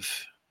leave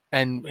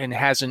and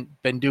hasn't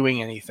been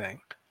doing anything.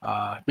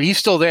 But he's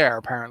still there,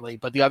 apparently.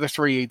 But the other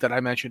 3 that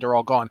I mentioned are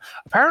all gone.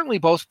 Apparently,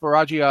 both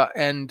Barragia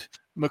and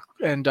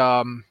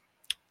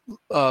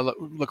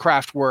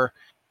LeCraft were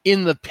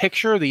in the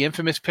picture, the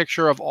infamous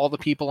picture of all the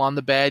people on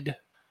the bed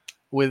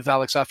with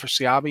Alex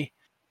Afrasiabi.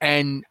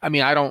 And I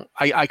mean,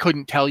 I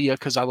couldn't tell you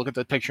because I look at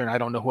the picture and I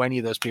don't know who any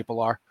of those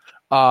people are.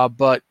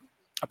 But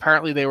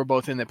apparently they were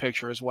both in the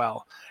picture as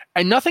well.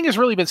 And nothing has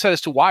really been said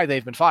as to why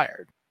they've been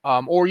fired,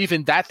 or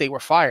even that they were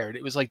fired.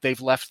 It was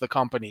they've left the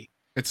company.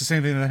 It's the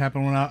same thing that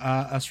happened when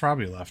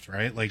Afrasiabi left,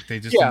 right? They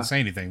just didn't say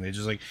anything. They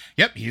just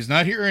yep, he's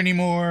not here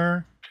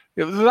anymore.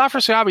 With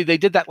Afrasiabi, they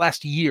did that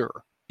last year.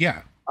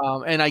 Yeah.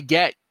 And I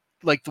get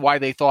why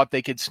they thought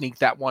they could sneak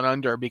that one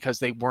under because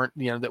they weren't,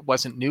 that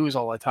wasn't news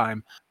all the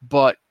time.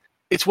 But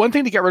it's one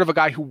thing to get rid of a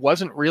guy who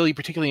wasn't really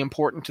particularly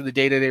important to the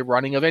day-to-day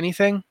running of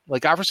anything.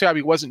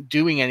 Afrasiabi wasn't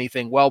doing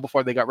anything well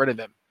before they got rid of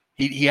him.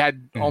 He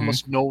had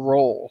almost no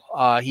role.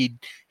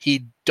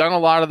 He'd done a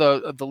lot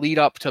of the lead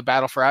up to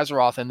Battle for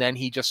Azeroth, and then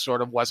he just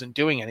sort of wasn't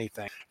doing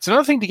anything. It's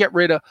another thing to get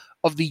rid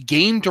of the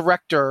game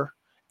director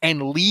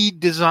and lead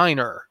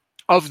designer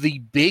of the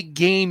big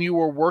game you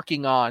were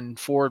working on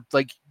for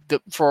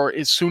for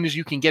as soon as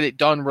you can get it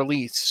done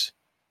release.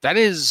 That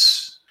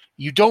is,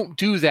 you don't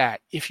do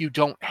that if you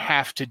don't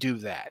have to do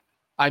that.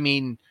 I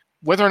mean,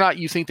 whether or not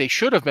you think they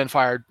should have been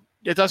fired,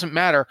 it doesn't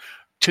matter.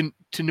 To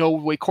know the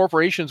way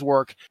corporations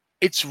work,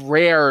 it's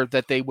rare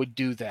that they would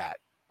do that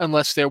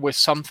unless there was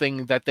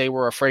something that they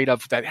were afraid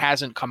of that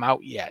hasn't come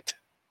out yet.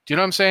 Do you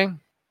know what I'm saying?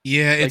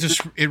 Yeah,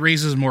 it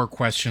raises more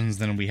questions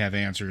than we have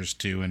answers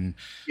to, and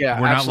we're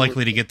not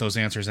likely to get those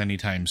answers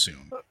anytime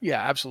soon.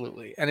 Yeah,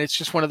 absolutely. And it's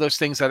just one of those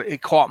things that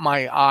it caught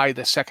my eye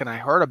the second I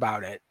heard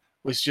about it.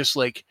 Was just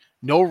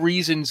no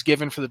reasons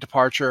given for the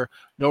departure,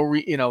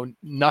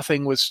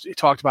 nothing was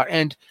talked about,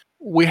 and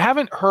we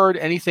haven't heard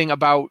anything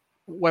about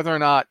whether or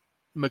not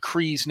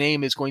McCree's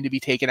name is going to be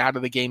taken out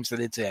of the games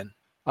that it's in.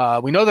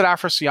 We know that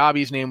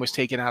Afrasiabi's name was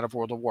taken out of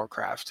World of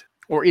Warcraft,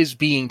 or is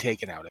being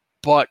taken out of it,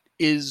 but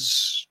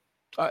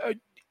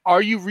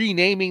are you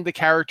renaming the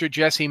character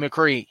Jesse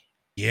McCree?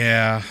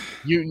 Yeah.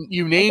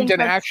 You named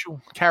an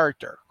actual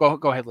character. Go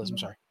ahead, Liz. I'm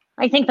sorry.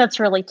 I think that's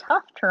really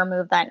tough to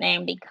remove that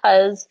name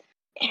because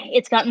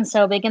it's gotten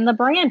so big in the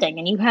branding,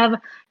 and you have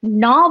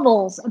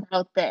novels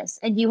about this,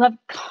 and you have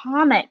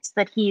comics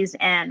that he's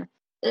in.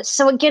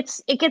 So it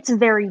gets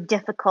very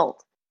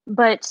difficult.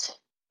 But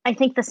I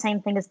think the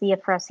same thing as the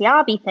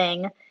Afrasiabi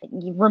thing,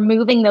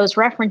 removing those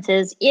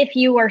references. If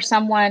you are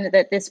someone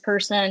that this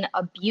person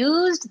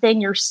abused, then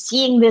you're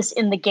seeing this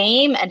in the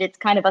game, and it's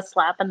kind of a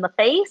slap in the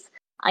face.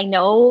 I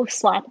know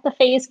slap the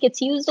face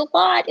gets used a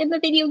lot in the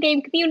video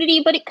game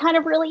community, but it kind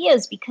of really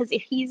is, because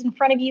if he's in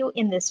front of you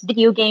in this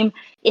video game,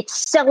 it's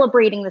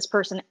celebrating this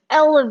person,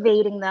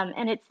 elevating them.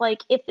 And it's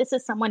like, if this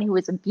is someone who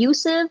is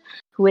abusive,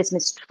 who has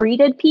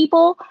mistreated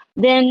people,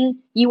 then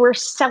you are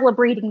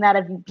celebrating that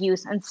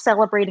abuse and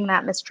celebrating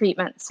that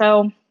mistreatment.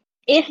 So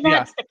if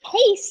that's the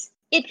case,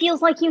 it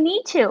feels like you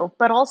need to,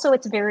 but also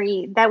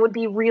that would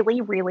be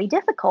really, really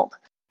difficult.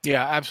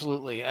 Yeah,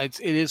 absolutely. It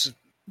is.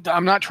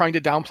 I'm not trying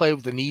to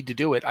downplay the need to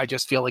do it. I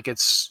just feel like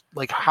it's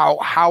like, how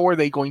are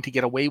they going to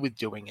get away with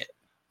doing it?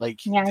 Like,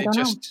 I don't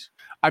know.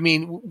 I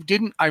mean,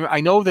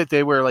 I know that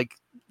they were like,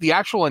 the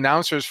actual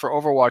announcers for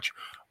Overwatch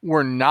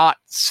were not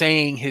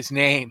saying his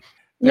name.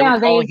 They were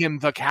calling him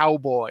the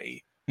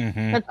Cowboy.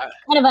 Mm-hmm. That's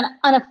kind of an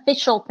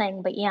unofficial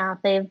thing, but yeah,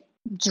 they've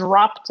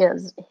dropped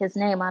his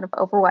name out of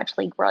Overwatch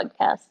League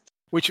broadcasts.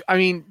 Which, I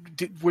mean,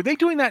 were they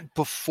doing that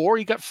before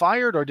he got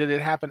fired, or did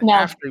it happen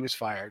after he was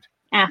fired?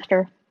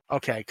 After.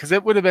 Okay, because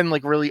it would have been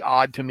like really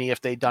odd to me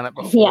if they'd done it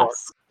before.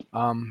 Yes.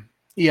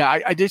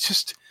 I did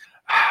just.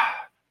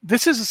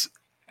 This is,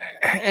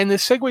 and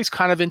this segues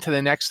kind of into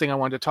the next thing I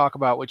wanted to talk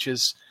about, which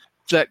is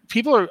that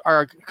people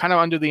are kind of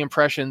under the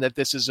impression that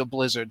this is a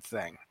Blizzard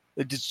thing.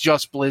 It's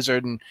just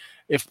Blizzard, and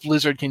if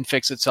Blizzard can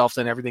fix itself,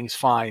 then everything's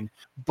fine.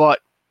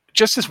 But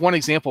just as one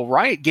example,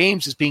 Riot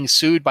Games is being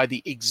sued by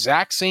the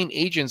exact same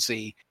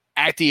agency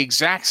at the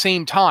exact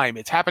same time.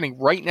 It's happening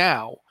right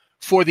now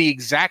for the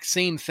exact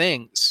same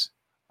things.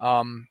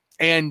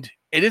 And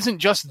it isn't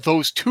just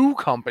those two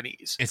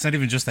companies. It's not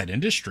even just that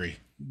industry.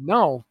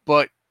 No,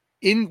 but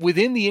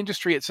within the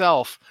industry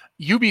itself,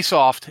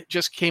 Ubisoft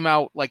just came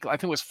out, like, I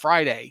think it was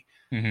Friday.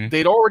 Mm-hmm.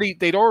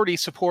 They'd already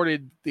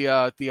supported the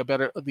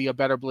A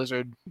Better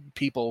Blizzard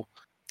people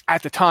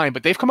at the time,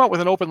 but they've come out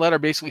with an open letter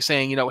basically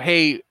saying,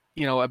 hey,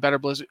 A Better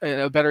Blizzard,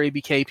 A Better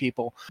ABK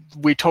people,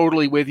 we're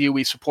totally with you,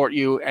 we support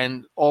you,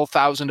 and all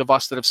 1,000 of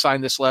us that have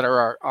signed this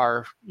letter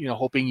are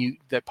hoping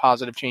that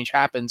positive change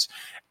happens.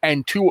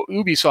 And to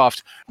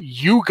Ubisoft,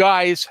 you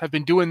guys have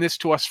been doing this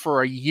to us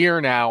for a year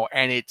now,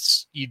 and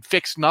you'd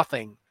fixed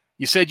nothing.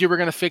 You said you were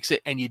going to fix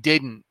it, and you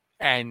didn't.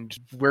 And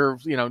we're,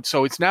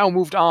 so it's now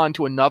moved on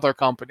to another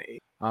company.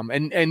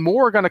 And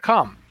more are going to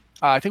come.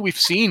 I think we've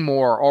seen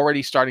more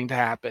already starting to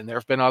happen. There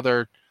have been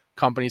other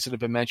companies that have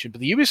been mentioned,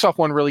 but the Ubisoft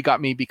one really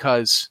got me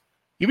because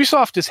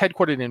Ubisoft is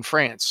headquartered in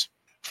France.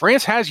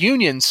 France has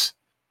unions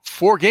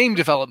for game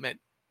development.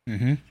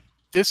 Mm-hmm.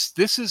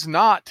 This is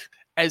not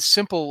as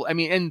simple. I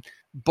mean, and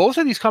both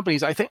of these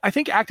companies, I think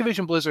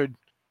Activision Blizzard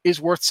is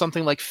worth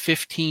something like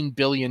 $15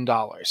 billion.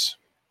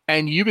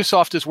 And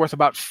Ubisoft is worth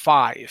about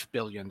 $5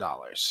 billion.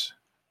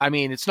 I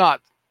mean, it's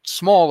not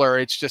smaller,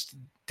 it's just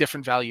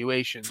different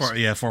valuations.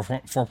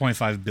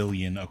 4.5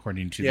 billion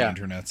according to the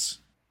internets.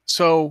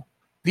 So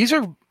these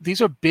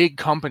are big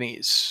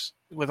companies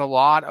with a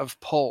lot of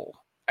pull.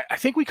 I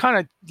think we kind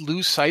of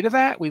lose sight of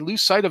that. We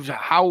lose sight of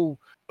how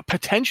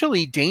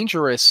potentially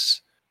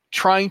dangerous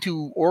trying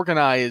to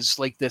organize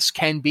like this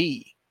can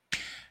be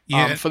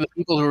for the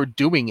people who are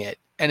doing it.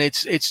 And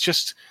it's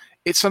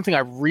something I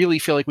really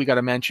feel like we got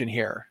to mention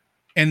here.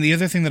 And the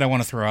other thing that I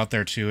want to throw out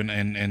there too,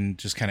 and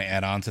just kind of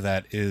add on to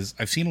that, is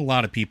I've seen a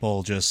lot of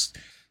people just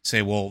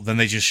say, well, then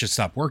they just should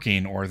stop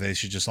working, or they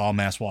should just all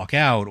mass walk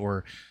out,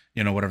 or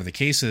whatever the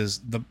case is.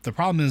 The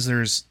problem is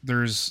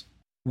there's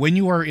when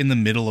you are in the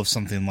middle of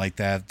something like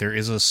that, there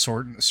is a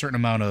certain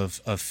amount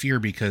of fear,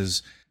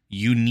 because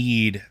you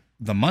need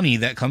the money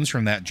that comes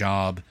from that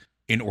job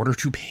in order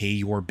to pay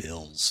your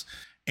bills.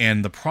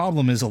 And the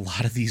problem is, a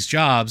lot of these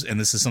jobs, and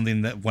this is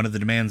something that one of the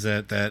demands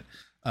that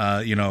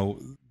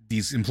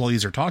these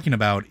employees are talking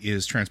about,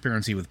 is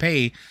transparency with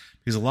pay,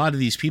 because a lot of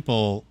these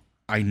people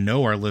I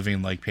know are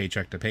living like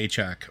paycheck to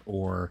paycheck,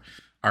 or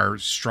are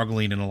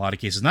struggling in a lot of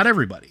cases. Not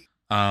everybody,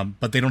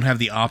 but they don't have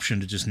the option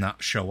to just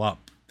not show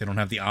up. They don't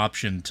have the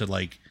option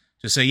to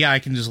just say, yeah, I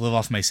can just live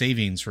off my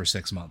savings for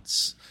 6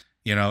 months.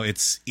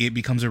 It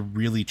becomes a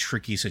really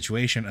tricky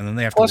situation, and then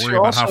they have to worry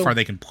about how far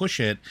they can push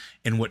it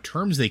and what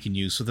terms they can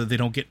use so that they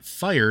don't get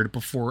fired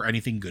before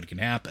anything good can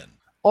happen.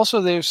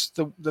 Also, there's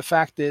the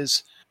fact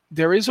is,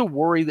 there is a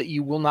worry that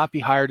you will not be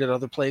hired at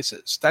other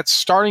places. That's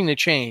starting to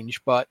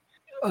change, but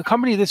a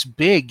company this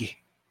big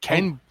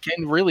can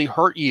really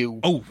hurt you.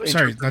 Oh,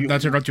 sorry,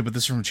 not to interrupt you, but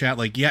this is from chat.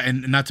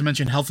 And not to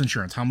mention health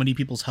insurance. How many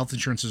people's health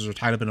insurances are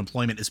tied up in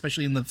employment,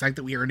 especially in the fact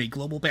that we are in a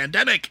global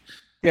pandemic?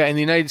 Yeah, in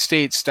the United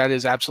States, that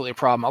is absolutely a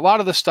problem. A lot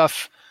of the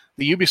stuff,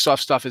 the Ubisoft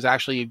stuff, is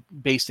actually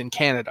based in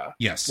Canada.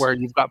 Yes. Where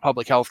you've got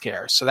public health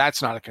care, so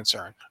that's not a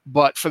concern.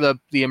 But for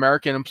the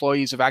American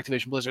employees of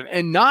Activision Blizzard,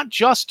 and not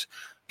just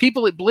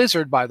people at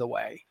Blizzard, by the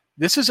way,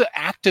 this is an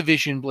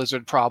Activision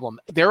Blizzard problem.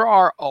 There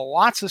are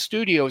lots of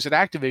studios at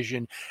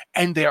Activision,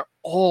 and they're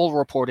all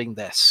reporting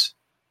this.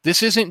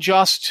 This isn't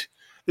just...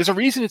 There's a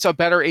reason it's a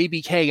better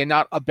ABK and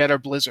not a better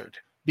Blizzard,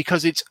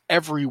 because it's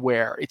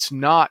everywhere. It's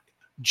not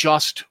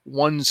just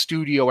one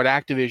studio at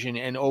Activision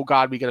and, oh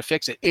God, we got to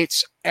fix it.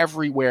 It's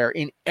everywhere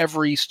in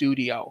every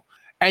studio.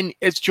 And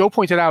as Joe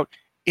pointed out,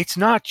 it's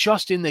not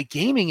just in the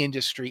gaming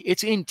industry.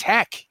 It's in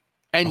tech.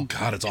 And oh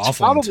god, it's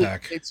awful in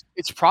tech.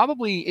 It's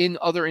probably in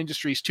other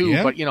industries too.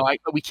 Yeah. But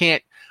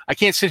I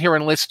can't sit here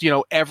and list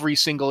every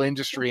single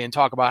industry and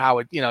talk about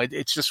how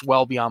it's just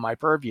well beyond my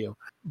purview.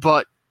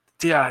 But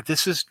yeah,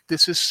 this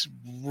is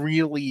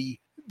really.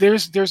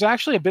 There's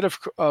actually a bit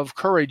of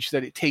courage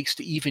that it takes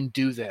to even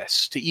do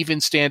this, to even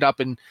stand up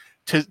and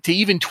to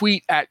even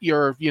tweet at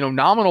your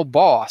nominal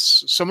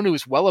boss, someone who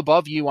is well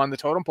above you on the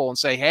totem pole, and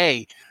say,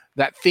 hey,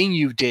 that thing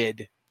you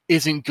did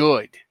isn't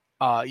good.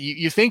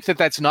 You think that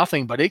that's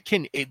nothing, but they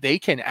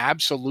can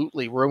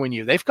absolutely ruin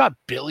you. They've got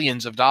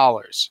billions of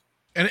dollars,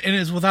 and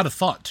it's without a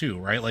thought too,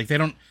 right? Like they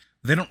don't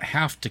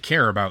have to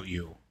care about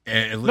you.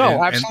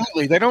 No,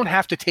 absolutely. They don't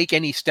have to take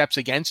any steps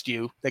against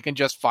you. They can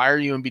just fire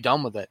you and be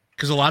done with it.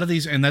 Because a lot of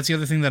these, and that's the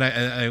other thing that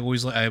I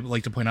always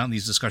like to point out in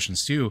these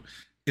discussions too,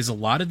 is a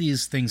lot of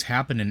these things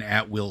happen in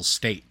at-will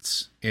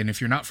states. And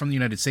if you're not from the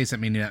United States, that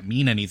may not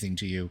mean anything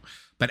to you.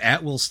 But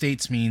at-will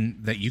states mean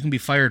that you can be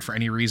fired for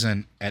any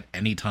reason at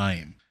any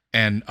time.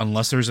 And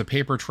unless there's a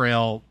paper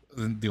trail,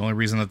 the only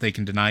reason that they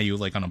can deny you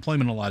like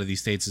unemployment in a lot of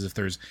these states is if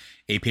there's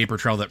a paper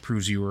trail that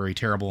proves you were a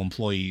terrible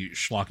employee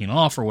schlocking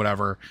off or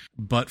whatever.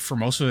 But for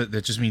most of it,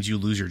 that just means you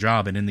lose your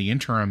job. And in the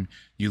interim,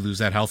 you lose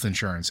that health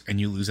insurance and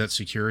you lose that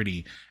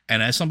security.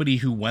 And as somebody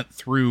who went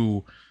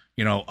through,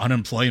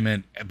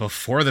 unemployment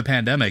before the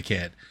pandemic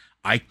hit,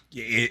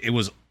 it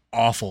was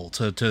awful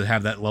to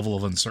have that level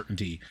of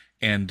uncertainty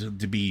and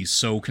to be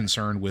so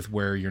concerned with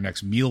where your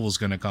next meal was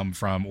going to come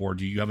from, or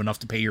do you have enough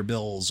to pay your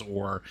bills,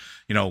 or,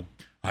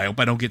 I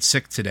hope I don't get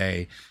sick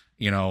today,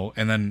 and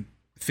then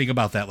think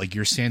about that. Like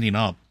you're standing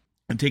up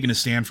and taking a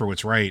stand for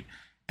what's right.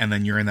 And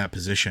then you're in that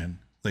position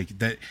like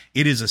that.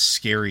 It is a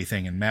scary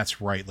thing. And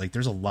Matt's right. Like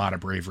there's a lot of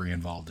bravery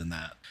involved in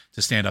that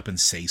to stand up and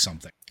say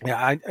something.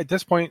 Yeah. At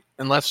this point,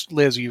 unless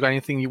Liz, you got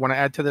anything you want to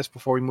add to this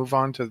before we move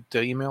on to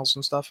emails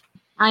and stuff?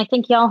 I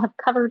think y'all have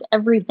covered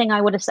everything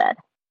I would have said.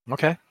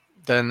 Okay.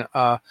 Then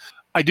I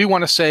do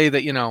want to say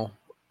that,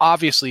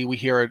 obviously we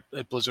here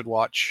at Blizzard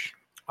Watch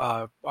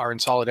are in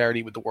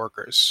solidarity with the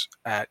workers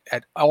at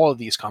all of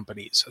these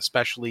companies,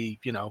 especially,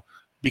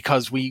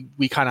 because we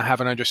kind of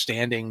have an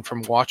understanding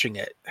from watching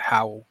it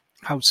how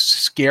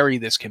scary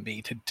this can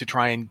be to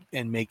try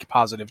and make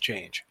positive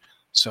change.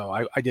 So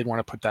I did want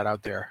to put that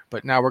out there.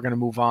 But now we're going to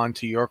move on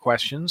to your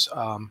questions.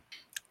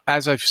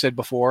 As I've said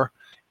before,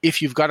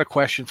 if you've got a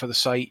question for the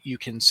site, you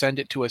can send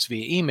it to us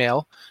via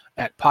email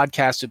at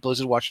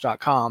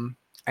podcast@blizzardwatch.com,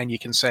 and you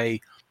can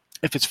say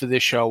if it's for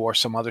this show or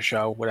some other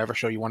show, whatever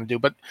show you want to do.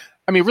 But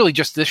I mean, really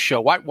just this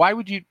show. Why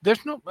would you,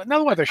 there's no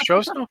other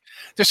shows. No,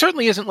 there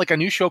certainly isn't like a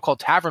new show called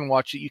Tavern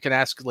Watch that you can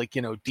ask like,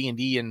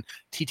 D&D and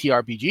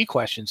TTRPG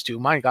questions to.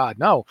 My God,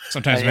 no.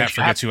 Sometimes Matt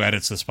forgets who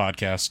edits this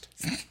podcast.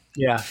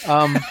 Yeah.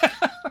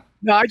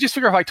 No, I just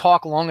figure if I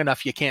talk long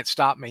enough, you can't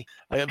stop me.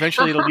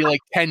 Eventually it'll be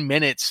like 10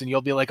 minutes and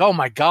you'll be like, oh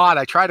my God,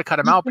 I tried to cut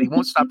him out, but he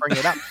won't stop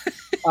bringing it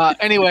up.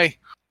 Anyway,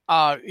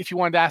 if you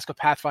wanted to ask a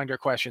Pathfinder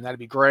question, that'd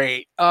be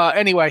great.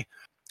 Anyway,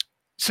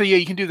 so yeah,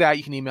 you can do that.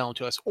 You can email them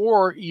to us,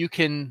 or you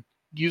can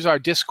use our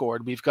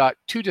Discord. We've got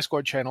 2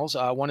 Discord channels.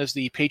 One is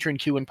the Patron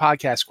Q and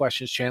Podcast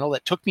Questions channel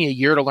that took me a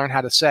year to learn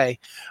how to say.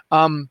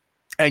 And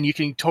you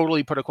can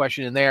totally put a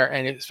question in there,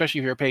 and especially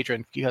if you're a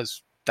patron,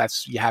 because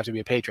you have to be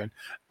a patron.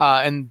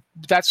 And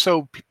that's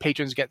so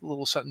patrons get a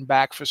little something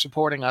back for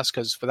supporting us,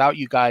 because without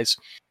you guys,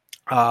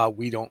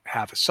 we don't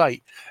have a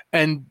site.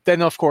 And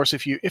then of course,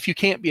 if you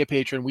can't be a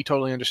patron, we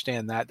totally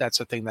understand that.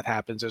 That's a thing that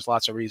happens. There's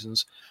lots of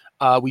reasons.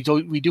 We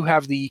do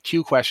have the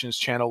Q questions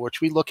channel,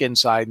 which we look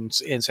inside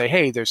and say,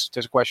 hey, there's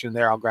a question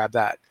there. I'll grab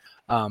that.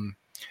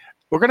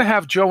 We're going to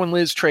have Joe and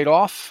Liz trade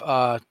off,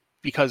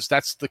 because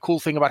that's the cool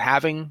thing about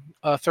having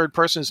a third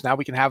person is now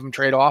we can have them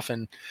trade off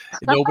and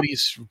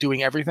nobody's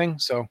doing everything.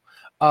 So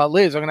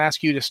Liz, I'm going to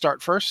ask you to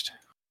start first.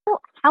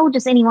 How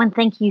does anyone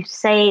think you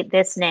say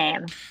this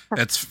name?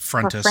 That's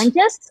Frentis.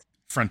 Frentis?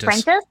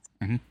 Frentis.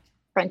 Mm-hmm.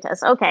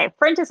 Frentis. Okay.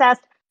 Frentis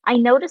asked, I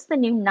noticed the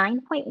new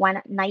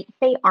 9.1 Night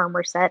Fae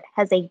armor set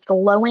has a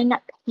glowing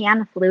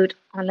pan flute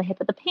on the hip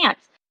of the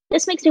pants.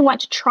 This makes me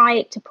want to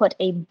try to put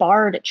a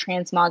bard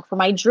transmog for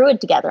my druid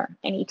together.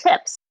 Any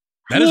tips?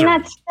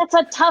 That's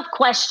a tough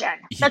question.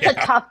 That's a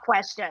tough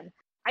question.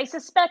 I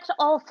suspect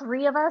all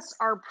 3 of us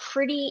are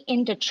pretty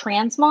into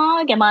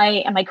transmog. Am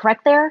I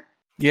correct there?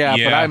 Yeah,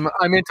 but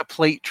I'm into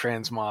plate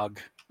transmog.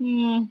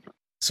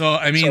 So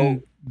I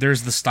mean,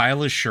 there's the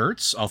stylish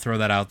shirts. I'll throw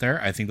that out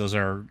there. I think those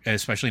are,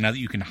 especially now that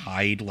you can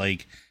hide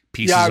like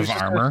pieces of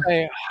armor.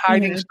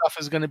 Hiding stuff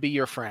is going to be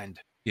your friend.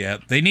 Yeah,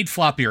 they need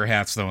floppier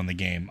hats though in the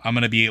game. I'm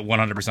going to be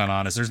 100%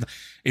 honest.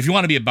 If you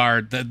want to be a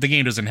bard, the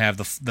game doesn't have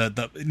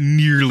the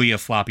nearly a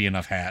floppy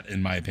enough hat,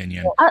 in my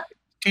opinion.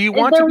 Do you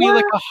want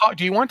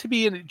to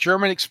be a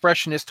German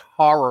expressionist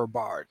horror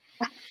bard?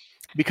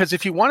 Because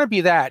if you want to be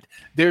that,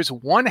 there's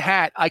one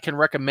hat I can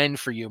recommend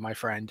for you, my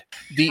friend.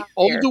 The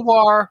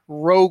Ulduar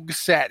Rogue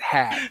Set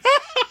hat.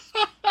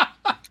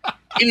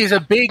 It is a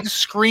big,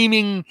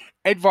 screaming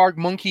Edvard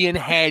Munkian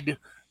head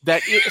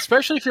that,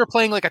 especially if you're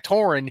playing like a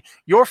Tauren,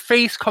 your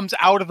face comes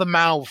out of the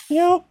mouth.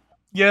 Yeah,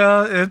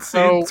 it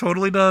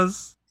totally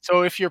does.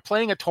 So if you're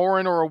playing a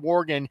Tauren or a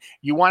Worgen,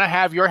 you want to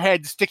have your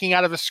head sticking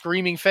out of a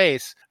screaming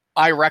face,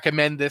 I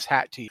recommend this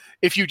hat to you.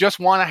 If you just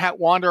want to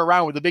wander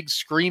around with a big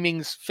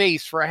screaming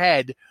face for a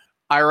head,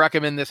 I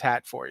recommend this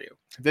hat for you.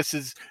 This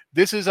is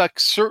a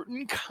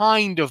certain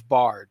kind of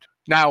bard.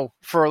 Now,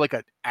 for like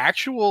an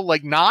actual,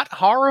 like, not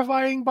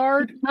horrifying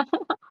bard,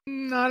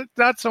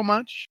 not so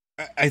much.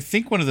 I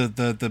think one of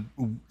the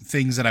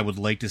things that I would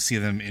like to see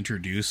them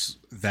introduce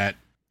that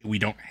we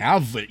don't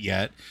have it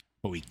yet,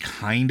 but we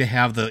kind of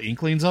have the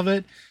inklings of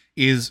it,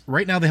 is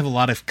right now they have a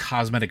lot of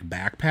cosmetic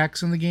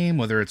backpacks in the game,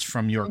 whether it's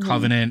from your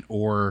Covenant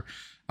or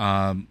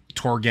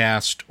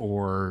Torghast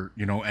or,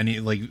 you know, any,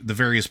 like, the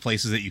various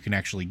places that you can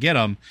actually get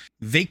them.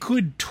 They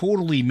could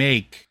totally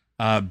make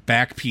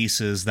back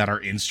pieces that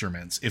are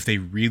instruments if they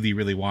really,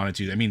 really wanted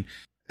to. I mean,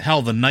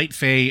 hell, the Night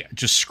Fae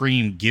just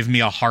scream, "Give me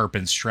a harp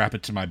and strap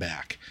it to my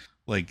back."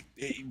 Like,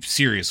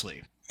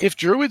 seriously. If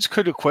druids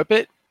could equip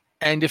it,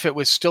 and if it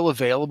was still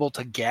available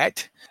to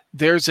get,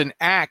 there's an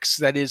axe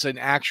that is an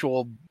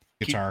actual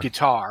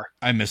guitar.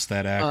 I missed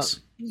that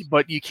axe.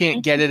 But you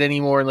can't get it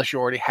anymore unless you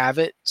already have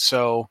it.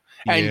 So,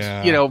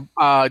 and you know,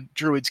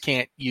 druids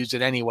can't use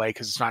it anyway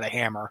because it's not a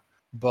hammer.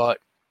 But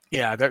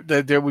yeah,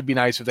 there would be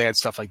nice if they had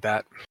stuff like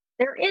that.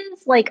 There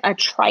is like a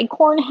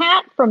tricorn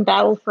hat from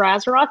Battle for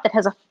Azeroth that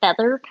has a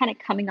feather kind of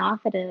coming off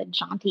at a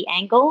jaunty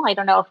angle. I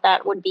don't know if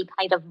that would be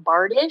kind of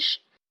bardish.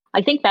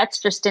 I think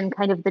that's just in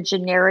kind of the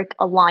generic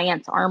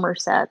Alliance armor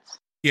sets.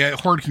 Yeah,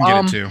 Horde can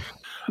get it too.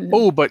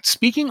 Oh, but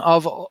speaking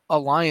of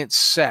Alliance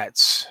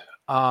sets,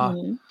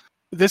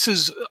 this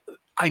is,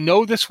 I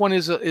know this one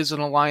is an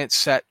Alliance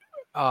set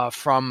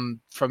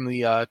from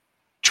the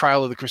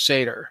Trial of the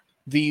Crusader.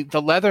 The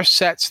leather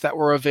sets that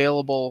were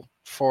available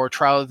for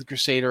Trial of the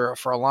Crusader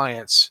for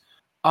Alliance,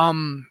 I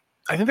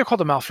think they're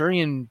called the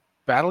Malfurion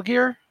Battle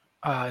Gear.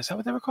 Is that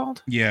what they were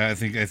called? Yeah, I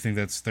think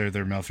that's their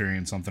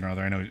Malfurion something or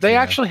other. I know they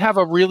actually have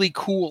a really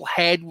cool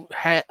head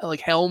like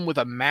helm with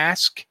a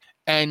mask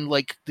and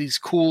like these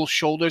cool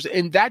shoulders,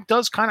 and that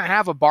does kind of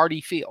have a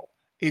bardy feel.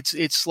 It's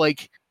kind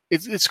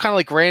of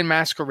like Grand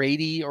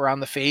Masquerade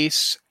around the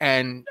face,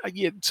 and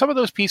some of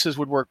those pieces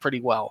would work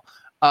pretty well.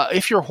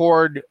 If you're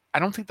Horde, I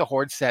don't think the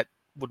Horde set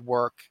would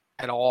work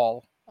at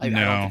all. I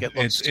don't think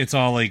it's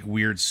all like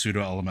weird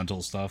pseudo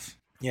elemental stuff.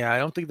 Yeah, I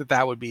don't think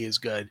that would be as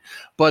good.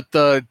 But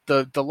the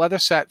leather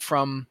set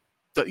from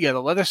the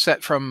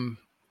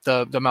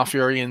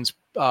Malfurion's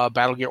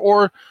battle gear,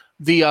 or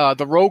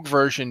the rogue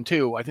version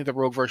too. I think the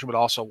rogue version would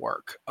also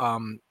work.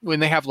 When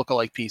they have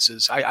lookalike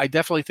pieces, I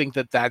definitely think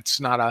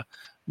that's not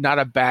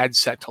a bad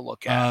set to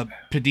look at.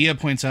 Padilla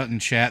points out in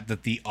chat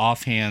that the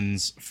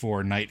offhands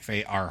for Night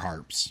Fae are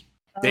harps.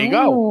 There you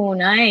go. Oh,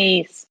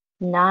 nice.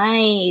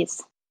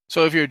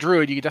 So if you're a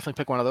druid, you could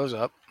definitely pick one of those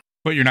up.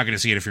 But you're not going to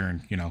see it if you're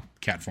in,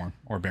 cat form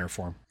or bear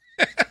form.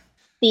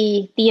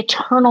 the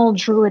eternal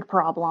druid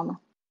problem.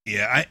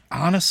 Yeah, I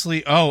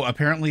honestly... Oh,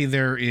 apparently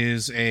there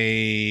is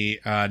a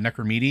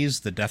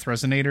Necromedes, the Death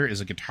Resonator, is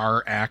a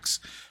guitar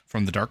axe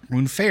from the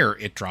Darkmoon Fair.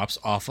 It drops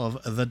off of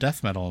the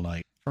Death Metal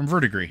Knight from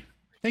Verdigris.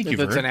 Thank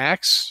you, It's an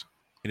axe?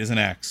 It is an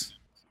axe.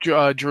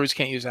 Druids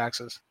can't use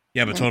axes.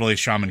 Yeah, but totally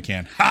Shaman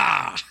can.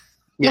 Ha!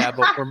 Yeah,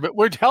 but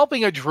we're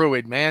helping a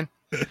druid, man.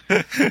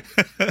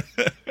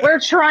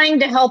 We're trying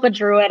to help a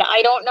druid.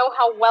 I don't know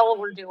how well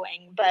we're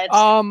doing, but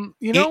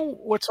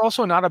what's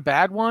also not a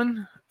bad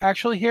one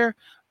actually here?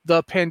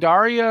 The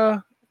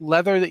Pandaria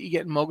leather that you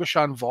get in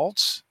Mogashan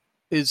vaults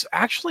is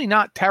actually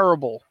not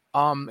terrible.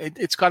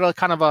 It's got a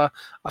kind of a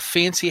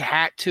fancy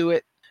hat to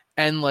it,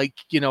 and like,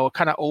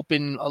 kind of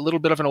a little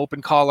bit of an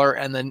open collar,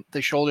 and then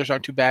the shoulders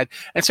aren't too bad.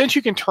 And since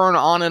you can turn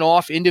on and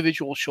off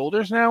individual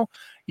shoulders now,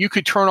 you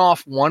could turn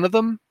off one of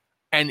them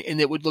and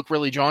it would look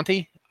really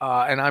jaunty.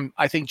 And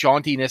I think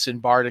jauntiness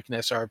and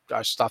bardicness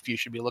are stuff you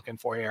should be looking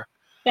for here.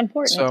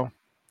 Important. So,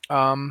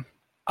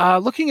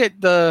 looking at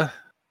the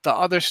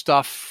other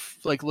stuff,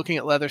 like looking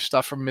at leather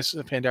stuff from Mists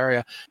of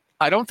Pandaria,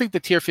 I don't think the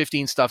tier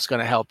 15 stuff's going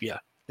to help you.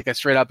 Like,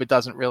 straight up, it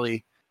doesn't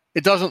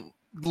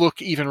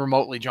look even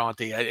remotely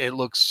jaunty. It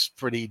looks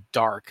pretty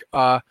dark.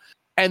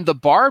 And the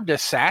barbed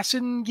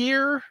assassin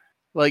gear,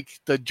 like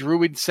the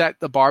druid set,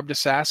 the barbed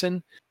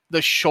assassin,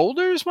 the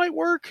shoulders might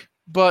work,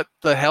 but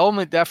the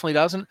helmet definitely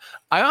doesn't.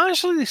 I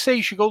honestly say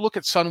you should go look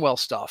at Sunwell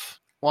stuff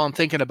while I'm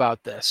thinking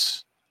about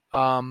this.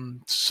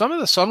 Some of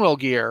the Sunwell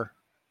gear,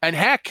 and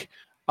heck,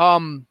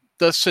 the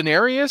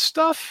Cenarius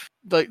stuff.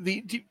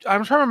 I'm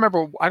trying to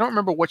remember. I don't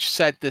remember which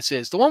set this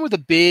is. The one with the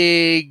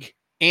big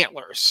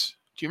antlers.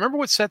 Do you remember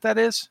what set that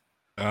is?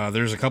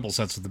 There's a couple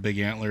sets with the big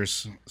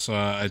antlers, so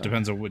it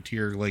depends on what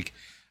tier. Like,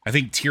 I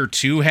think tier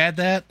 2 had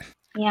that.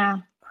 Yeah.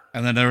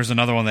 And then there was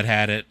another one that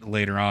had it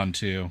later on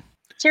too.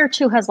 Tier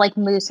 2 has like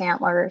moose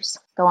antlers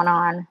going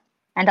on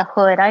and a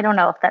hood. I don't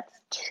know if that's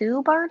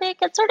too bardic.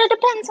 It sort of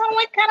depends on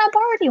what kind of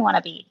bard you want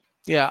to be.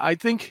 Yeah, I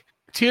think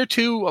tier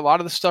 2, a lot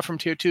of the stuff from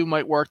tier 2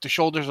 might work. The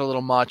shoulders are a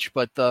little much,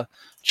 but the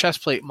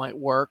chest plate might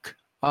work.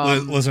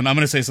 Listen, I'm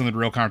going to say something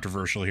real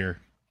controversial here.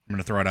 I'm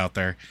going to throw it out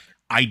there.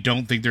 I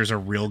don't think there's a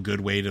real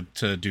good way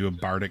to do a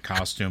bardic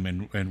costume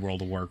in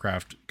World of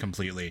Warcraft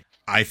completely.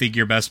 I think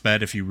your best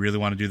bet, if you really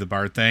want to do the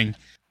bard thing,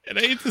 and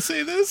I hate to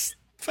say this,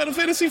 Final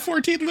Fantasy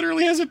XIV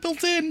literally has it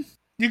built in.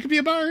 You can be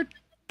a bard.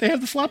 They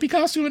have the floppy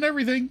costume and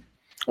everything.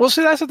 Well,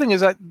 see, that's the thing,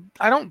 is that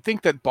I don't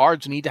think that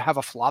bards need to have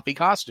a floppy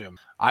costume.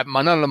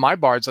 None of my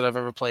bards that I've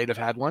ever played have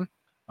had one.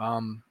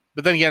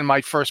 But then again,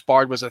 my first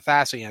bard was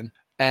Athassian,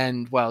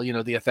 and, well, you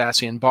know, the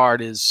Athassian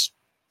bard is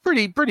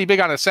pretty big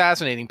on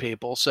assassinating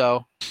people.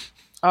 So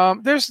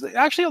there's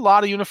actually a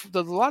lot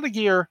of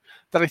gear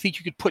that I think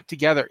you could put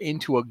together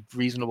into a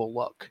reasonable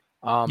look.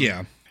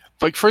 Yeah.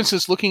 Like, for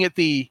instance, looking at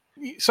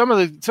some of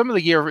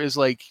the gear is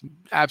like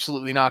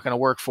absolutely not going to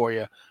work for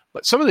you,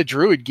 but some of the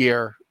druid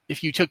gear,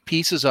 if you took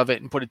pieces of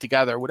it and put it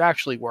together, would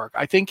actually work.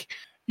 I think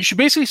you should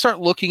basically start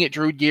looking at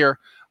druid gear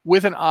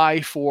with an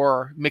eye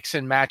for mix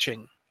and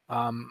matching.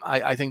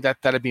 I think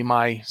that'd be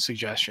my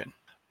suggestion.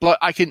 But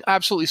I can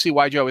absolutely see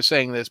why Joe is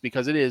saying this,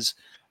 because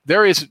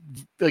there is,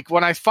 like,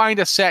 when I find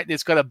a set and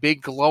it's got a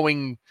big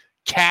glowing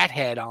cat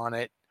head on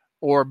it,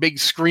 or a big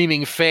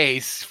screaming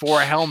face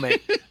for a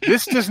helmet,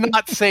 this does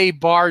not say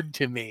bard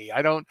to me.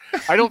 I don't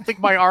think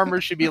my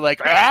armor should be like,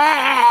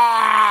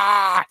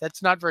 ah!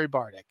 That's not very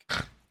bardic.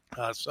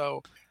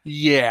 So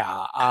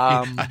yeah.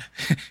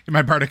 In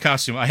my bardic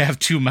costume, I have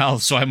 2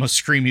 mouths, so I must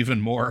scream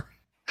even more.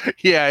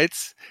 Yeah,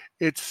 it's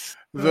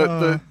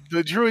the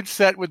druid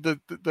set with the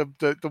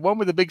one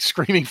with the big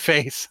screaming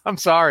face. I'm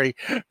sorry.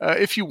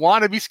 If you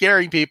want to be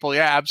scaring people,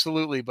 yeah,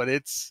 absolutely. But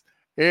it's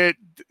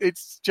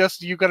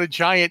just, you got a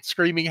giant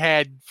screaming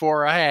head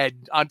for a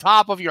head on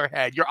top of your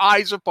head. Your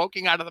eyes are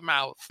poking out of the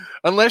mouth.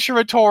 Unless you're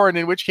a Tauren,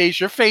 in which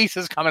case your face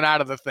is coming out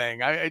of the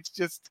thing. It's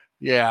just,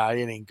 yeah,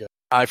 it ain't good.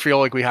 I feel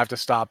like we have to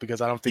stop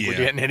because I don't think we're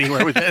getting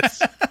anywhere with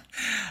this.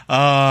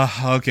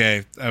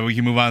 Okay. We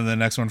can move on to the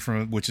next one,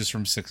 which is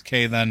from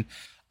 6K then.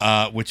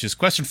 Which is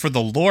question for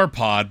the lore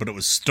pod, but it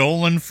was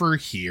stolen for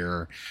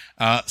here.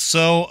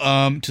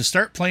 So to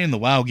start playing the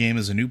WoW game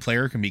as a new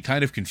player can be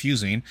kind of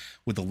confusing,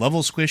 with the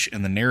level squish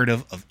and the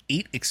narrative of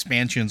 8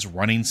 expansions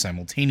running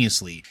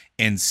simultaneously,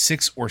 and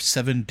 6 or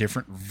 7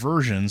 different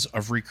versions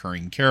of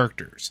recurring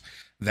characters.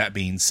 That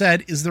being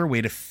said, is there a way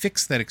to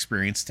fix that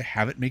experience to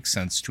have it make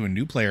sense to a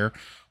new player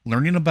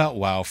learning about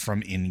WoW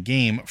from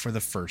in-game for the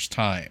first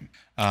time?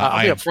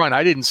 I'll be up front.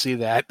 I didn't see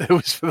that.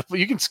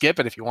 You can skip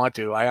it if you want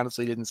to. I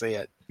honestly didn't see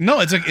it. No,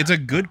 it's a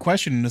good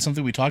question, and it's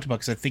something we talked about,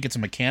 because I think it's a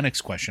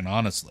mechanics question,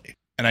 honestly.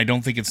 And I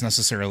don't think it's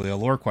necessarily a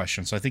lore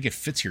question, so I think it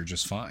fits here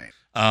just fine.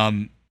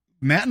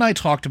 Matt and I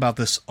talked about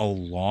this a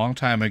long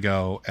time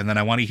ago, and then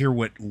I want to hear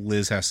what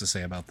Liz has to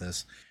say about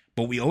this.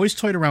 But we always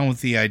toyed around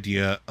with the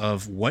idea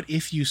of, what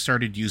if you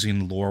started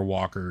using lore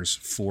walkers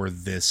for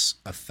this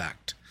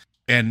effect?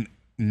 And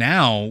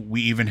now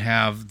we even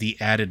have the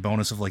added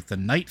bonus of, like, the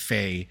Night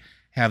Fae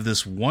have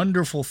this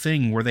wonderful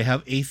thing where they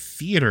have a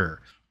theater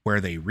where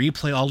they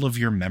replay all of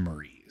your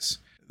memories.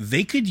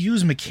 They could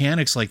use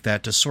mechanics like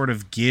that to sort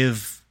of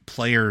give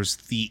players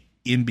the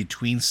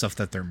in-between stuff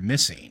that they're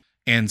missing,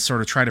 and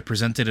sort of try to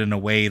present it in a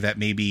way that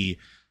maybe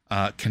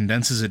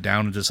condenses it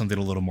down into something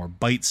a little more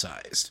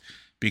bite-sized.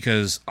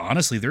 Because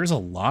honestly, there's a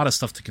lot of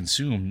stuff to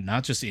consume,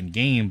 not just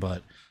in-game,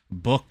 but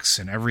books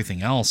and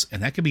everything else,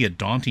 and that could be a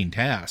daunting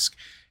task.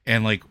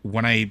 And, like,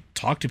 when I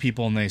talk to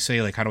people and they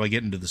say, like, how do I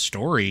get into the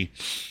story?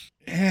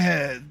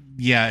 Yeah,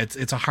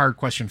 it's a hard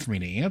question for me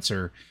to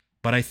answer,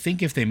 but I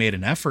think if they made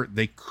an effort,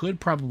 they could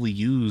probably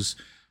use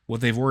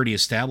what they've already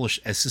established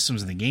as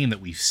systems in the game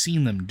that we've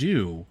seen them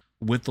do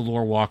with the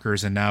lore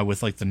walkers, and now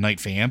with, like, the Night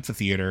Fae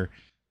Amphitheater,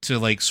 to,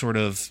 like, sort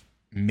of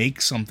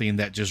make something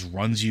that just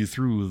runs you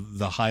through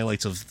the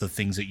highlights of the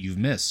things that you've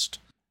missed.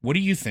 What do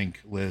you think,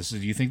 Liz? Do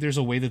you think there's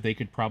a way that they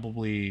could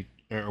probably,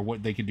 or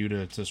what they could do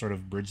to sort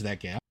of bridge that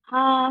gap?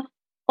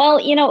 Well,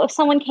 if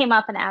someone came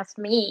up and asked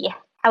me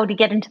how to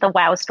get into the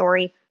WoW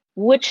story,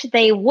 which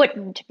they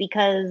wouldn't,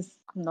 because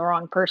I'm the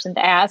wrong person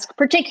to ask,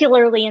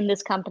 particularly in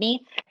this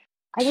company,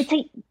 I would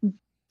say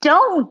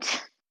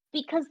don't,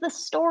 because the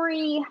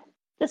story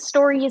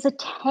is a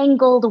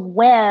tangled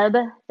web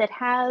that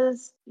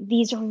has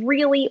these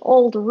really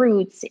old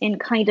roots in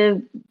kind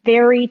of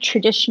very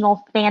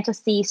traditional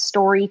fantasy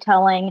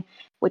storytelling,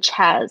 which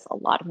has a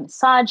lot of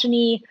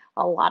misogyny,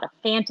 a lot of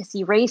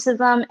fantasy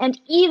racism, and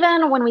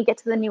even when we get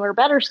to the newer,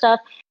 better stuff,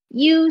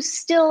 you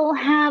still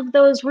have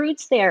those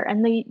roots there,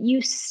 and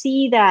you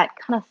see that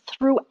kind of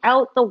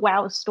throughout the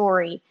WoW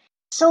story.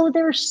 So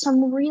there's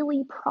some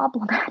really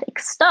problematic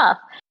stuff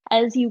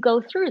as you go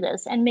through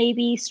this, and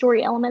maybe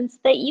story elements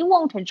that you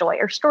won't enjoy,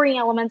 or story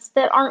elements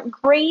that aren't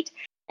great,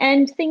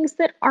 and things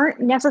that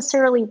aren't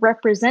necessarily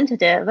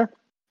representative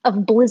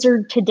of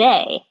Blizzard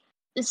today.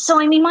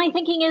 So, I mean, my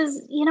thinking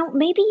is,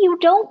 maybe you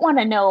don't want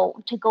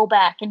to go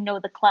back and know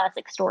the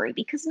classic story,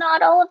 because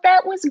not all of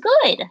that was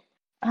good.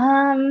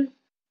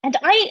 And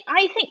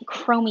I think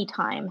Chromie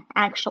Time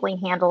actually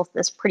handles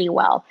this pretty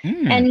well.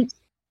 And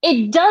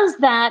it does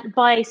that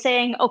by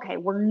saying, okay,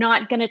 we're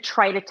not going to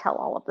try to tell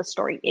all of the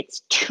story.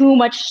 It's too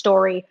much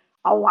story.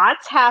 A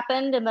lot's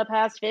happened in the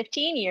past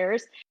 15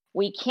 years.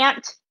 We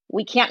can't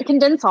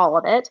condense all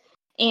of it,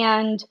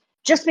 and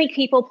just make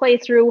people play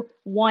through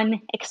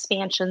one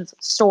expansion's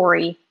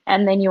story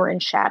and then you're in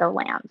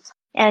Shadowlands.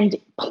 And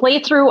play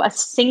through a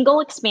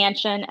single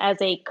expansion as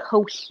a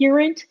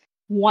coherent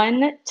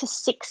 1 to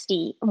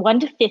 60, 1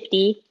 to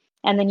 50,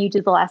 and then you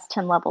do the last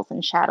 10 levels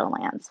in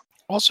Shadowlands.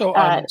 Also,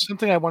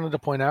 something I wanted to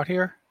point out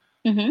here.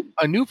 Mm-hmm.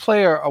 A new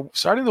player,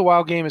 starting the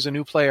WoW game as a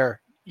new player,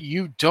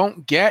 you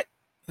don't get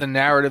the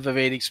narrative of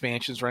 8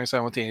 expansions running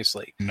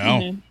simultaneously. No.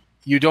 Mm-hmm.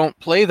 You don't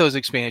play those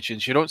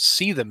expansions. You don't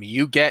see them.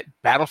 You get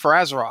Battle for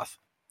Azeroth.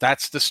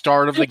 That's the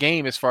start of the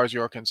game as far as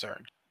you're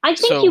concerned. I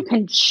think you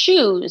can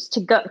choose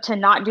to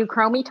not do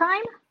Chromie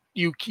time.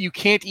 You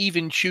can't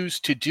even choose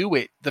to do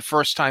it the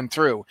first time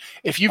through.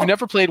 If you've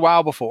never played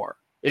WoW before,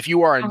 if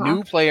you are a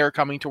new player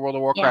coming to World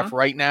of Warcraft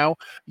right now,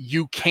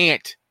 you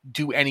can't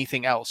do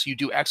anything else. You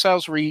do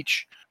Exile's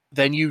Reach,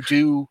 then you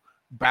do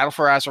Battle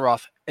for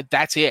Azeroth.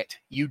 That's it.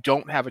 You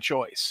don't have a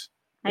choice.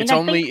 It's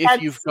only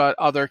if you've got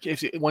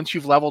once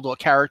you've leveled a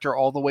character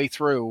all the way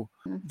through,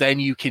 then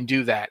you can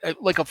do that.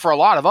 Like for a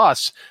lot of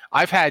us,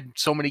 I've had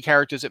so many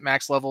characters at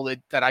max level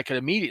that I could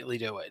immediately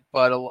do it.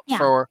 But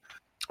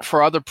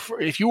for other,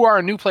 if you are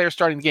a new player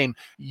starting the game,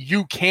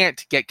 you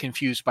can't get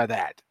confused by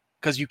that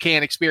because you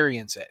can't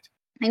experience it.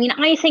 I mean,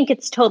 I think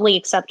it's totally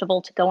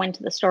acceptable to go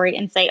into the story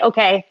and say,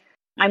 okay,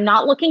 I'm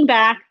not looking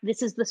back.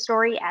 This is the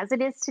story as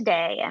it is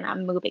today, and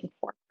I'm moving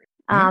forward.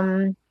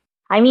 Mm-hmm.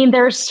 I mean,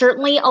 there's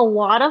certainly a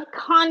lot of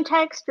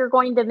context you're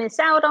going to miss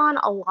out on.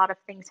 A lot of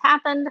things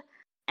happened.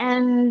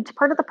 And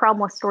part of the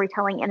problem with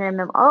storytelling in an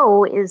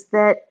MMO is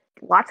that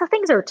lots of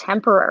things are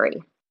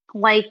temporary.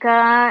 Like,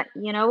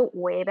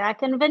 way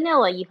back in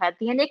vanilla, you had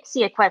the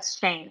Onyxia quest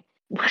chain,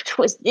 which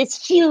was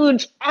this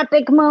huge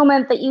epic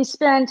moment that you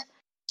spent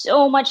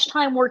so much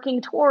time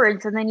working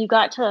towards. And then you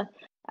got to,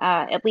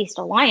 at least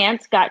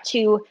Alliance, got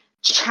to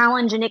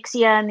challenge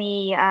Onyxia in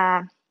the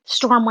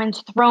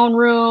Stormwind's throne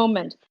room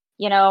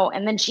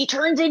and then she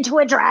turns into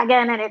a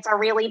dragon and it's a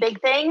really big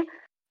thing.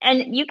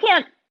 And you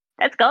can't,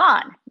 that's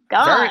gone.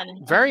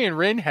 Varian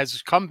Rin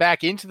has come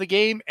back into the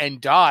game and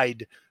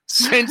died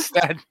since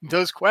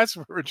those quests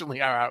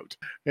originally are out.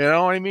 You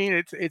know what I mean?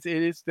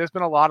 It's there's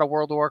been a lot of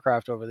World of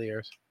Warcraft over the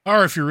years.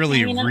 Or if you're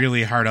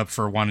really hard up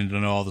for wanting to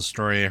know all the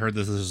story, I heard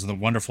this is the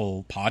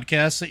wonderful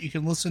podcast that you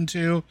can listen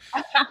to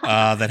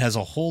that has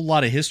a whole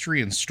lot of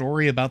history and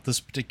story about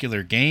this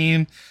particular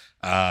game.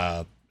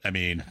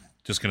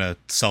 Just going to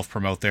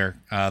self-promote there.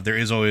 There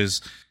is always,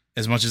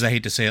 as much as I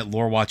hate to say it,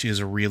 Lore Watch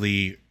is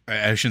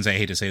I shouldn't say I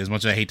hate to say it, as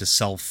much as I hate to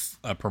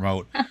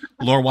self-promote,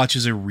 Lore Watch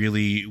is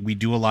we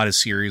do a lot of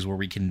series where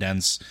we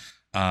condense.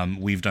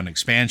 We've done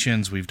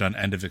expansions, we've done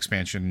end of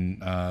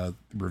expansion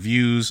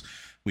reviews,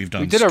 we've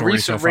done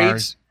stories so far.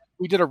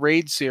 We did a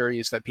raid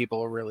series that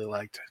people really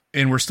liked.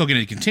 And we're still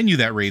going to continue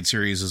that raid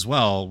series as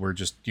well. We're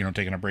just,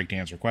 taking a break to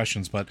answer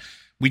questions, but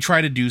we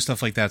try to do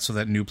stuff like that so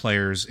that new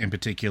players in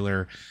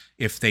particular,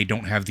 if they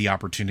don't have the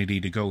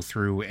opportunity to go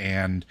through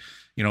and,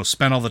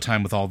 spend all the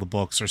time with all the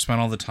books or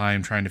spend all the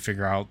time trying to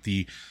figure out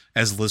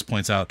as Liz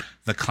points out,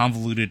 the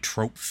convoluted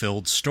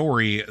trope-filled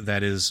story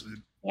that is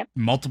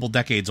multiple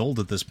decades old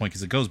at this point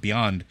because it goes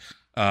beyond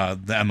the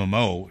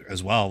MMO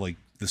as well. Like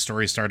the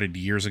story started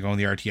years ago in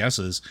the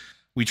RTSs.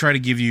 We try to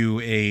give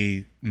you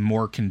a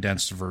more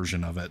condensed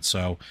version of it.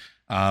 So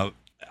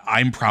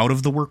I'm proud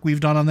of the work we've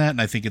done on that,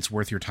 and I think it's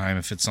worth your time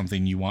if it's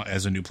something you want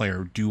as a new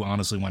player, do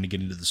honestly want to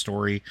get into the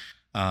story.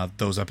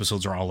 Those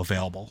episodes are all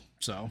available.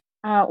 So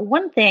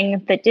one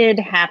thing that did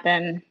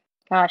happen,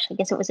 gosh, I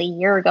guess it was a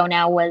year ago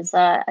now, was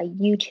a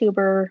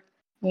YouTuber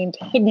named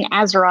Hidden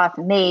Azeroth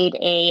made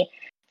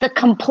the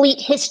complete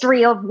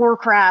history of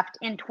Warcraft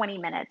in 20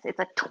 minutes. It's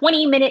a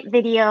 20-minute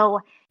video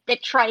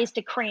that tries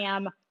to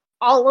cram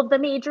all of the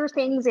major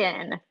things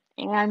in.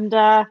 And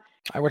I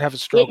would have a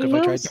stroke if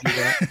I tried to do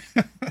that.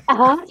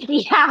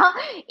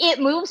 It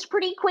moves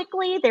pretty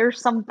quickly.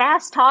 There's some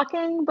fast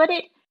talking, but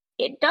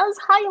it does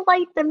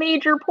highlight the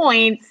major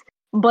points,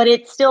 but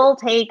it still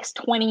takes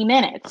 20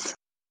 minutes.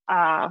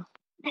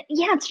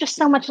 It's just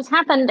so much has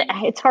happened.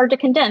 It's hard to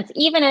condense.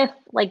 Even if,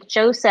 like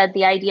Joe said,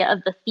 the idea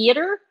of the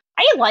theater,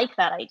 I like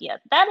that idea.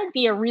 That'd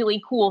be a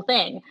really cool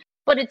thing.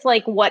 But it's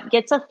like, what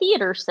gets a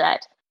theater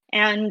set?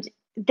 And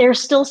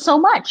there's still so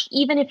much.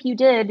 Even if you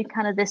did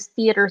kind of this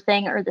theater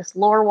thing or this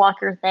lore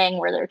walker thing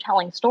where they're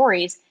telling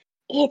stories,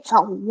 it's a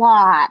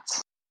lot.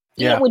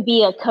 Yeah. It would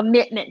be a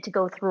commitment to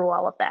go through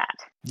all of that.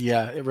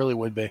 Yeah, it really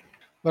would be.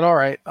 But all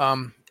right,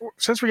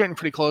 since we're getting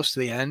pretty close to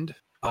the end,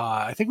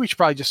 I think we should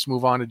probably just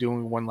move on to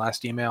doing one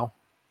last email.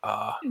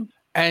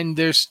 And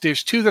there's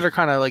two that are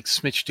kind of like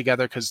smitched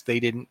together because they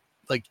didn't,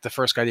 like the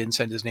first guy didn't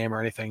send his name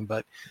or anything.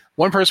 But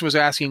one person was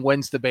asking,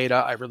 when's the beta?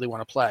 I really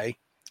want to play.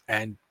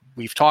 And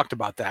we've talked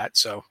about that.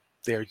 So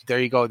there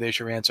you go. There's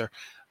your answer.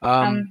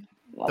 The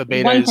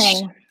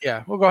beta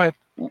well, go ahead.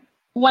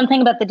 One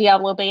thing about the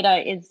Diablo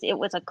beta is it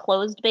was a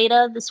closed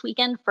beta this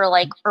weekend for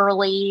like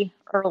early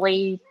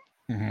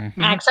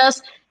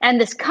access. And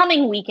this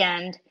coming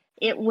weekend,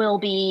 it will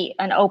be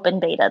an open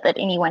beta that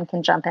anyone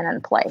can jump in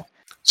and play.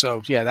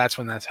 So yeah, that's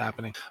when that's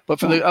happening. But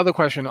for the other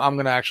question, I'm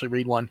going to actually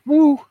read one.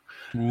 Woo!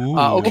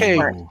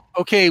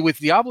 Okay. With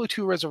Diablo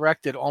 2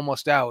 Resurrected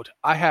almost out,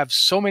 I have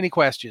so many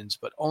questions,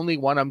 but only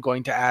one I'm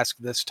going to ask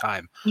this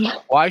time.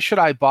 Why should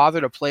I bother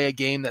to play a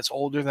game that's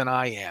older than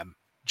I am?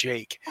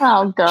 Jake.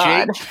 Oh,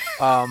 God. Jake,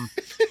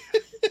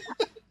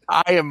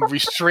 I am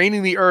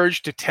restraining the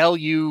urge to tell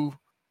you,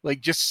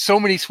 like, just so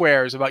many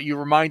swears about you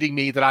reminding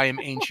me that I am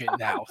ancient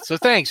now. So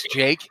thanks,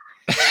 Jake.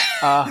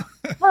 Go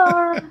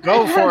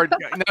for it.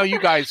 Now, you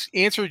guys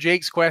answer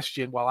Jake's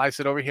question while I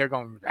sit over here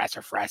going, "That's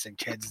a frassing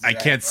kids." I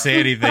can't say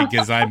anything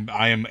because I'm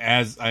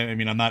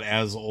not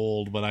as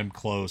old, but I'm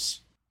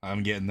close.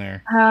 I'm getting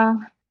there.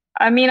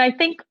 I mean, I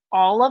think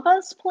all of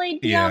us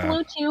played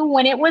Diablo 2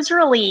 when it was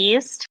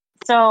released,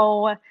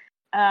 so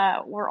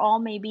we're all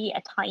maybe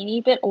a tiny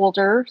bit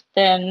older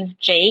than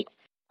Jake.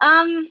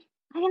 I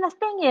mean, the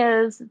thing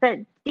is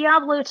that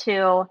Diablo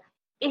 2,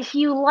 if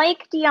you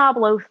like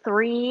Diablo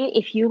 3,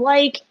 if you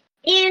like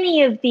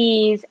any of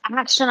these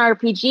action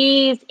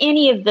RPGs,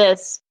 any of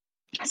this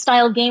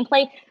style of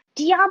gameplay,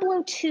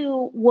 Diablo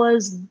 2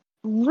 was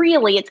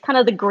really, it's kind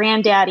of the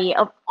granddaddy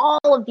of all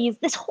of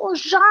this whole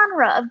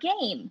genre of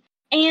game.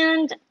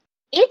 And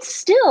it's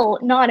still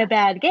not a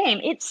bad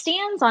game. It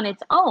stands on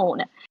its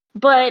own.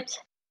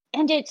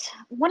 And it's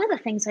one of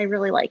the things I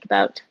really like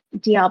about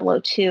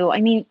Diablo 2.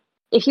 I mean,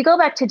 if you go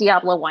back to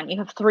Diablo 1, you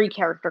have 3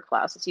 character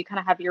classes. You kind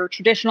of have your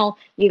traditional,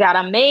 you got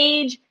a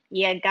mage,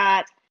 you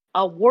got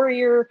a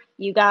warrior,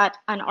 you got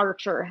an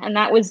archer, and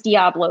that was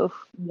Diablo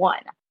 1.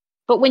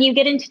 But when you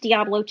get into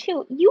Diablo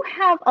 2, you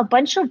have a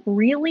bunch of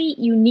really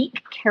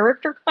unique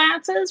character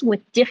classes with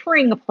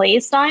differing play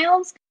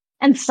styles,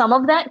 and some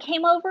of that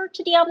came over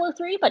to Diablo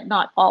 3, but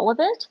not all of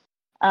it.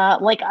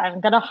 Like,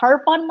 I'm going to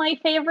harp on my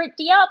favorite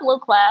Diablo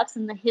class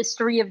in the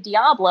history of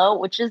Diablo,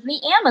 which is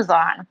the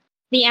Amazon.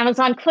 The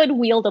Amazon could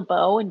wield a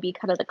bow and be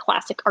kind of the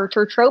classic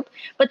archer trope,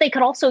 but they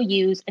could also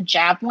use a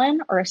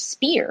javelin or a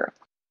spear.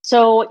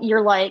 So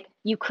you're like,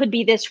 you could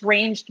be this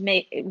ranged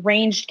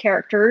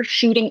character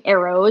shooting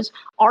arrows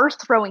or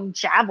throwing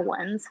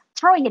javelins.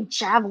 Throwing a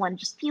javelin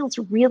just feels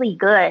really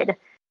good.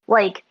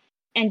 Like,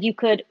 and you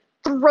could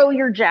throw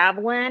your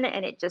javelin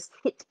and it just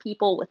hits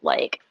people with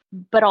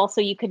but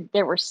also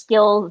there were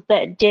skills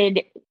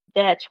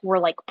that were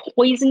like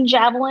poison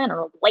javelin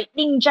or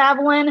lightning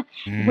javelin,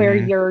 where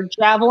your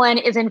javelin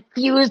is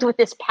infused with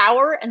this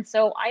power. And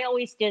so I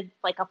always did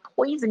like a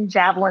poison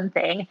javelin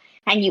thing,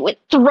 and you would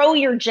throw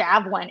your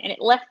javelin and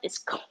it left this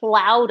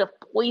cloud of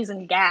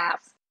poison gas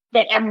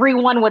that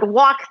everyone would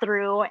walk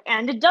through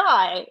and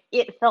die.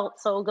 It felt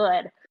so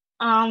good.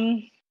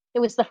 It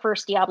was the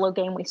first Diablo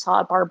game we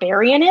saw a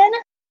barbarian in.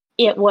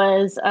 It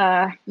was,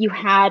 you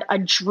had a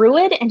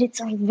druid, and it's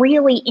a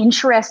really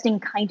interesting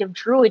kind of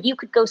druid. You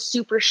could go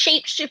super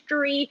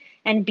shapeshiftery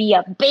and be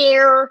a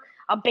bear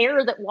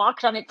that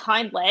walked on its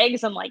hind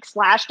legs and like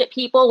slashed at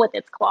people with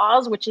its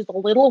claws, which is a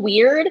little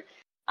weird.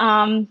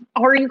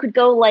 Or you could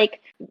go like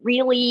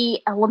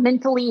really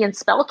elementally and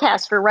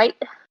spellcaster, right?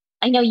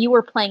 I know you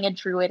were playing a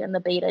druid in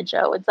the beta,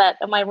 Joe.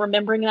 Am I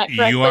remembering that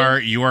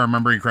correctly? You are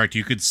remembering correct.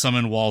 You could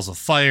summon walls of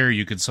fire,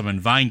 you could summon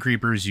vine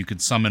creepers, you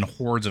could summon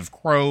hordes of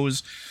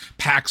crows,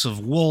 packs of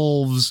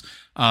wolves.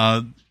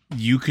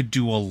 You could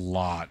do a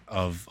lot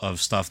of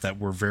stuff that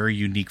were very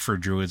unique for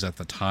druids at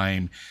the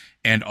time,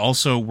 and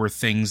also were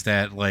things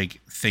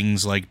like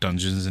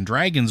Dungeons and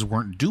Dragons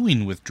weren't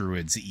doing with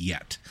druids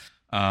yet.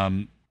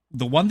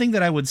 The one thing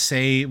that I would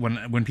say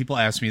when people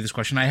ask me this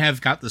question, I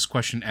have got this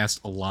question asked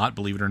a lot,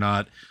 believe it or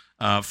not,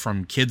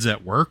 from kids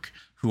at work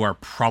who are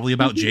probably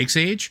about Jake's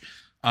age.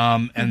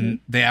 And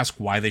they ask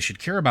why they should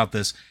care about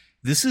this.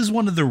 This is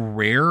one of the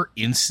rare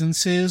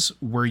instances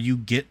where you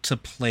get to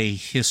play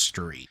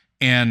history.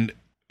 And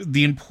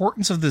the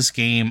importance of this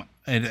game,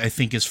 and I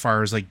think as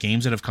far as like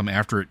games that have come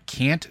after it,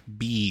 can't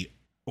be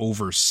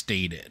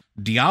overstated.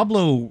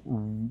 Diablo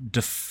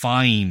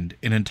defined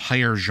an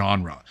entire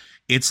genre.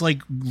 It's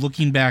like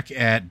looking back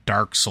at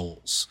Dark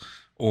Souls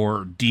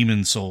or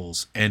Demon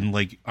Souls and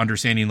like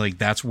understanding like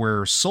that's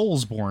where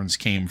Soulsborns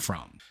came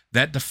from.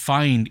 That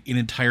defined an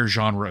entire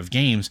genre of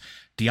games.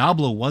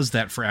 Diablo was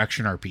that for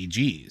action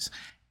RPGs.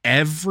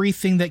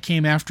 Everything that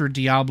came after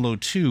Diablo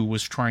 2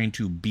 was trying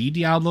to be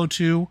Diablo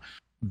 2,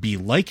 be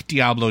like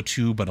Diablo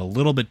 2, but a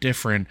little bit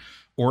different,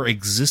 or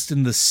exist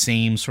in the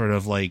same sort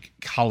of like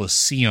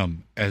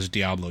Colosseum as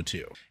Diablo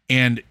 2.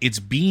 And it's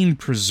being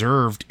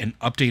preserved and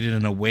updated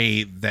in a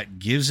way that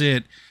gives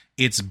it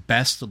its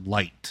best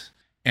light.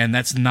 And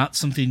that's not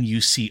something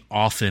you see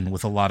often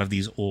with a lot of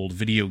these old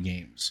video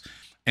games.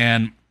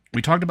 And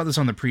we talked about this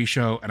on the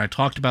pre-show, and I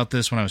talked about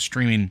this when I was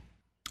streaming.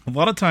 A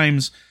lot of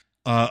times,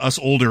 us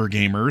older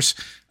gamers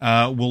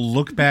will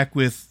look back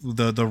with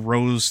the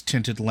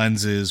rose-tinted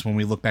lenses when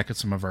we look back at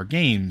some of our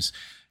games,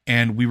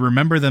 and we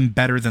remember them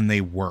better than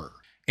they were.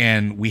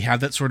 And we have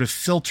that sort of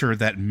filter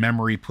that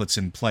memory puts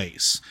in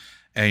place.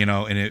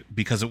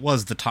 Because it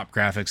was the top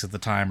graphics at the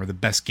time, or the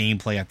best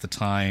gameplay at the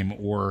time,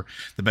 or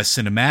the best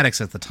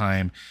cinematics at the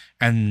time.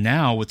 And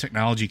now, with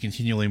technology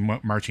continually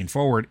marching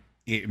forward,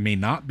 it may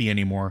not be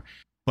anymore.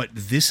 But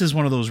this is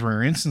one of those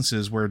rare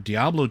instances where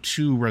Diablo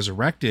 2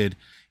 Resurrected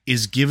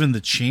is given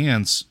the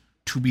chance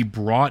to be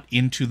brought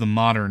into the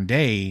modern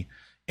day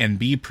and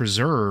be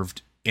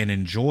preserved and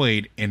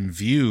enjoyed and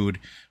viewed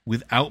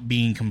without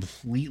being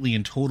completely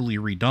and totally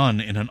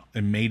redone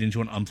and made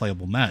into an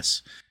unplayable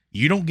mess.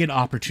 You don't get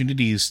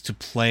opportunities to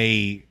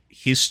play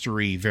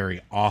history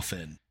very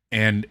often,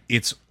 and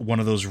it's one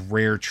of those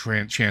rare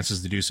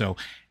chances to do so.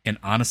 And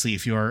honestly,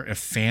 if you are a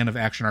fan of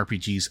action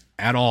RPGs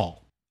at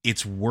all,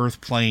 it's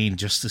worth playing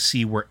just to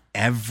see where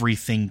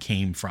everything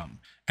came from.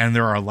 And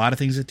there are a lot of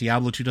things that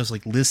Diablo 2 does,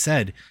 like Liz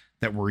said,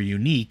 that were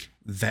unique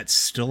that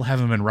still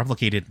haven't been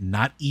replicated,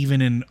 not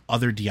even in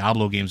other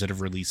Diablo games that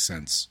have released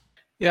since.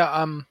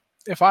 Yeah,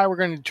 if I were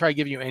going to try to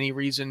give you any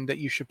reason that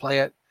you should play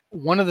it,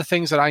 one of the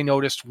things that I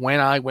noticed when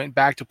I went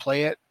back to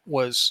play it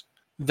was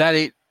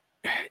that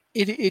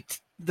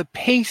the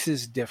pace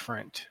is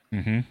different.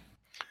 Mm-hmm.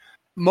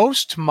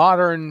 Most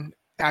modern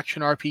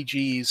action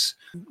RPGs,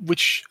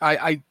 which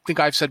I think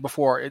I've said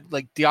before,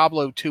 like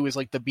Diablo 2 is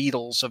like the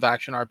Beatles of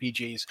action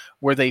RPGs.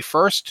 Were they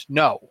first?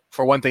 No.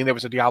 For one thing, there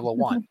was a Diablo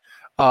 1.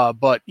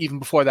 But even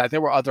before that, there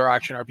were other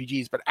action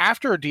RPGs. But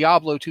after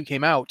Diablo 2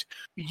 came out,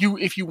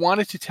 if you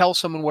wanted to tell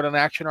someone what an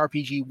action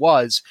RPG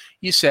was,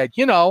 you said,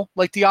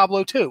 like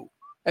Diablo 2.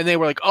 And they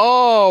were like,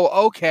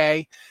 oh,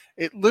 okay.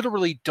 It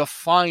literally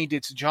defined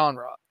its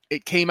genre.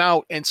 It came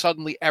out and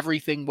suddenly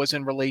everything was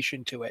in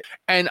relation to it.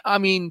 And I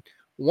mean,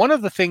 one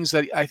of the things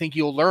that I think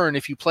you'll learn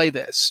if you play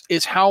this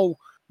is how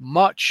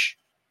much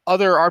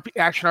other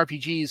action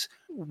RPGs,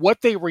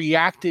 what they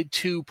reacted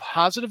to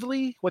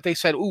positively, what they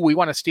said, ooh, we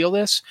want to steal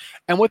this,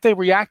 and what they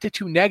reacted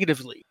to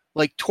negatively.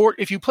 Like,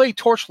 if you play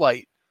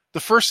Torchlight, the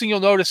first thing you'll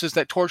notice is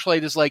that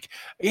Torchlight is like,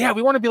 yeah,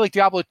 we want to be like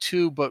Diablo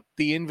 2, but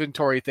the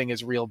inventory thing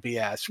is real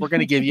BS. We're going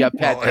to give you a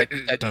pet. Well,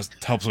 it does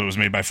help that it was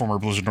made by former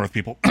Blizzard North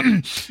people.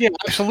 Yeah,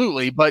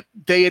 absolutely. But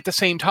they, at the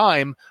same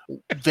time,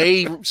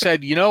 they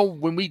said,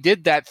 when we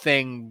did that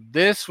thing,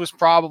 this was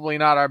probably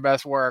not our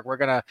best work. We're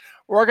gonna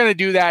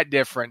do that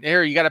different.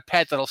 Here, you got a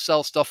pet that'll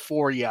sell stuff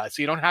for you,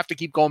 so you don't have to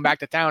keep going back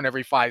to town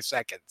every 5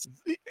 seconds.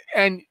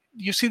 And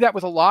you see that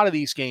with a lot of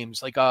these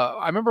games. Like,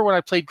 I remember when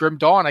I played Grim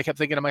Dawn, I kept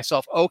thinking to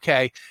myself,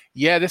 okay,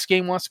 yeah, this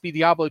game wants to be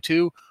Diablo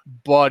 2,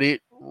 but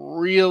it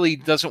really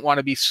doesn't want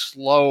to be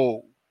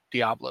slow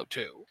Diablo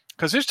 2.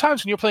 Because there's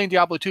times when you're playing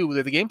Diablo 2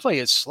 where the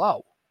gameplay is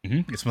slow.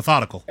 Mm-hmm. It's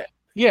methodical.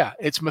 Yeah,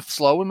 it's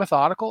slow and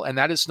methodical, and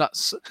that is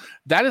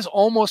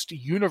almost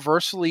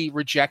universally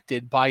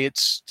rejected by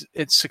its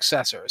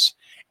successors.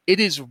 It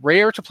is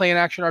rare to play an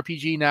action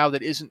RPG now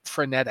that isn't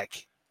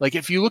frenetic. Like,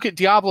 if you look at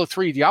Diablo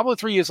 3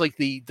 is like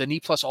the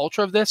Ne Plus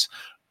Ultra of this,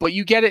 but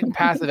you get it in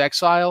Path of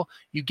Exile.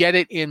 You get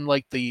it in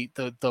like the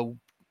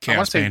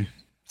Chaos Bane.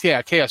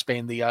 Yeah, Chaos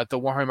Bane, the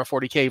Warhammer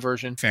 40K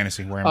version.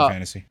 Warhammer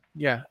Fantasy.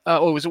 Yeah.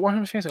 Was it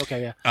Warhammer Fantasy?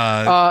 Okay,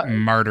 yeah.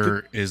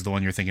 Martyr is the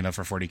one you're thinking of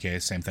for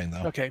 40K. Same thing,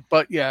 though. Okay,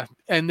 but yeah.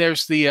 And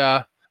there's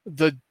the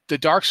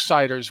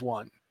Darksiders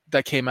one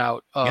that came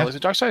out. Was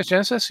it Darksiders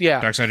Genesis? Yeah.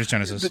 Darksiders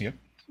Genesis, yep.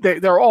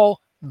 They're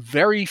all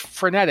very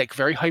frenetic,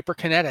 very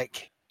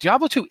hyperkinetic.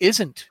 Diablo 2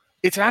 isn't.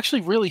 It's actually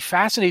really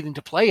fascinating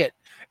to play it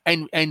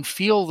and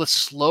feel the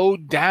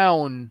slowed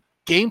down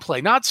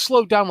gameplay. Not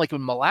slowed down like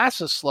when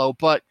Molasses slow,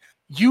 but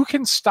you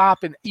can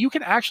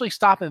actually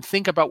stop and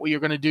think about what you're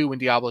going to do in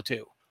Diablo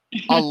 2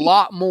 a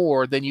lot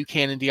more than you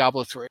can in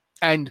Diablo 3.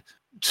 And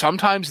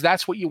sometimes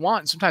that's what you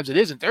want, and sometimes it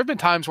isn't. There have been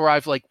times where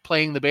I've, like,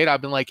 playing the beta,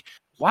 I've been like,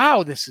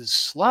 wow, this is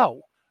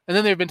slow. And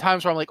then there have been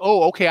times where I'm like,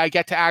 oh, okay, I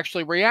get to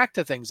actually react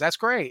to things. That's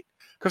great.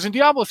 Because in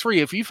Diablo 3,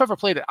 if you've ever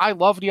played it, I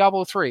love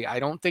Diablo 3. I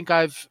don't think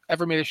I've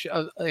ever made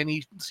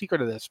any secret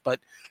of this, but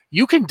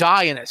you can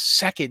die in a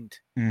second.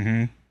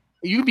 Mm-hmm.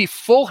 You can be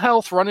full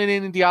health running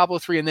in Diablo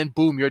 3, and then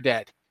boom, you're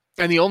dead.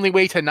 And the only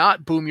way to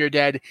not boom you're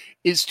dead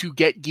is to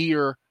get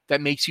gear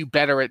that makes you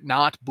better at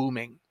not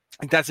booming.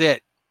 Like, that's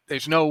it.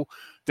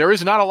 There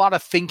is not a lot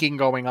of thinking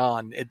going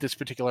on at this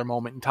particular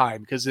moment in time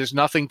because there's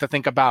nothing to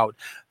think about.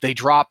 They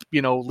drop,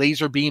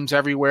 laser beams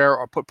everywhere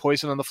or put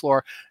poison on the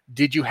floor.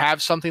 Did you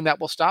have something that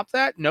will stop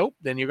that? Nope.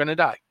 Then you're going to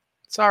die.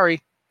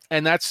 Sorry.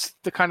 And that's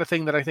the kind of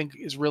thing that I think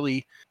is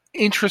really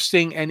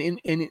interesting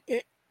and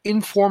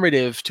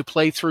informative to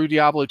play through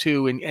Diablo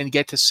 2 and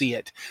get to see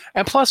it.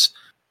 And plus,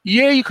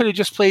 yeah, you could have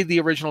just played the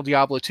original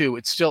Diablo 2.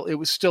 It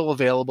was still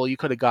available. You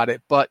could have got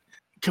it. But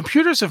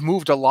computers have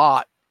moved a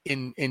lot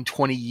in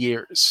 20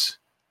 years.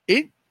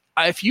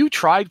 If you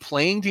tried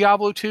playing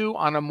Diablo 2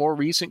 on a more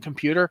recent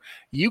computer,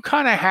 you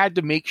kind of had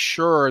to make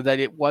sure that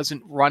it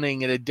wasn't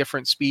running at a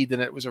different speed than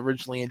it was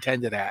originally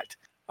intended at.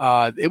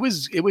 It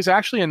was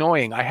actually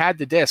annoying. I had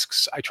the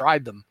discs. I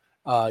tried them.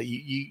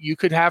 You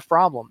could have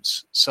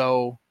problems.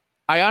 So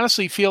I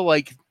honestly feel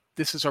like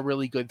this is a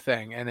really good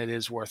thing, and it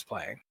is worth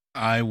playing.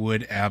 I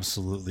would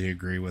absolutely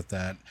agree with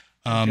that.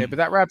 Okay, but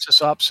that wraps us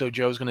up, so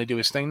Joe's going to do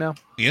his thing now?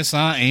 Yes,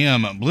 I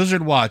am.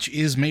 Blizzard Watch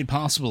is made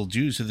possible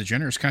due to the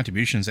generous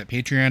contributions at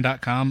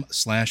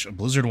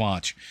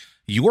patreon.com/BlizzardWatch.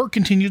 Your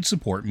continued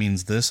support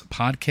means this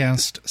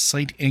podcast,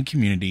 site, and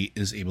community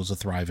is able to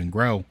thrive and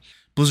grow.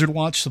 Blizzard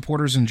Watch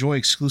supporters enjoy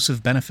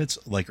exclusive benefits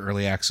like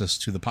early access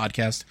to the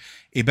podcast,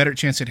 a better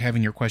chance at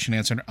having your question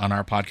answered on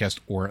our podcast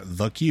or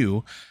The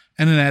Queue,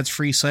 and an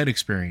ads-free site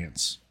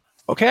experience.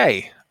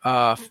 Okay,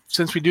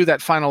 since we do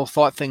that final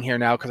thought thing here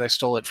now, because I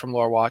stole it from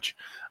Lore Watch,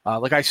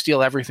 like I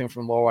steal everything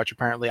from Lore Watch,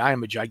 apparently. I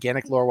am a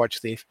gigantic Lore Watch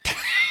thief.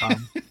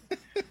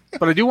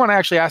 But I do want to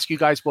actually ask you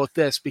guys both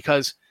this,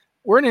 because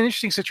we're in an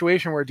interesting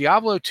situation where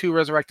Diablo 2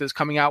 Resurrected is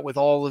coming out with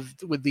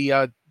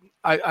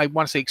I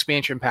want to say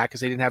expansion pack,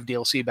 because they didn't have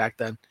DLC back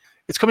then.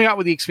 It's coming out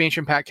with the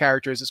expansion pack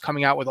characters. It's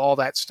coming out with all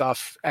that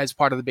stuff as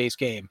part of the base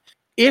game.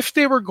 If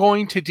they were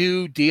going to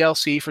do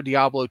DLC for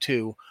Diablo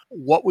 2,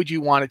 what would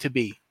you want it to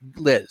be?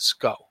 Liz,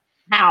 go.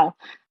 How?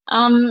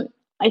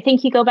 I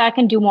think you go back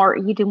and do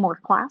more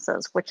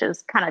classes, which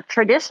is kind of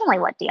traditionally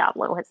what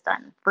Diablo has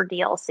done for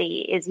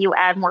DLC, is you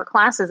add more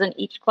classes, and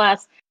each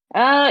class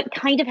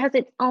kind of has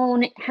its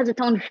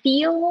own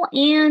feel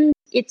and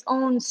its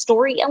own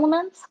story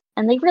elements.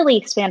 And they really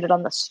expanded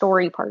on the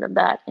story part of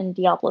that in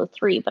Diablo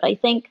 3. But I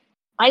think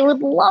I would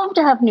love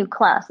to have new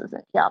classes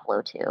in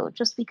Diablo 2,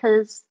 just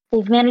because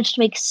they've managed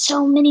to make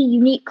so many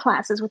unique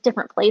classes with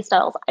different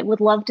playstyles. I would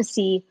love to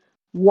see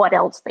what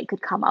else they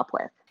could come up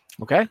with.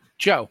 Okay,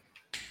 Joe.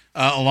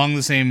 Along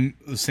the same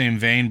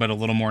vein, but a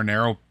little more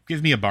narrow.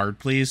 Give me a bard,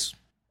 please.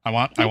 I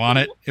want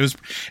it. It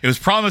was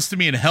promised to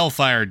me in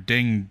Hellfire,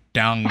 ding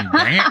dong,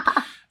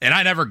 and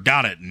I never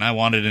got it, and I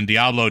want it in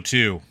Diablo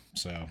 2.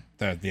 So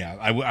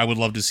I would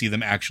love to see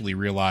them actually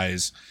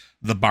realize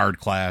the bard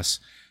class,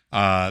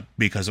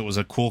 because it was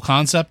a cool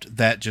concept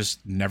that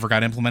just never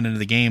got implemented into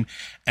the game,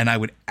 and I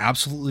would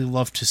absolutely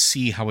love to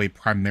see how a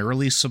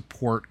primarily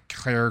support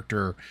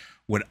character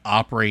would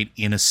operate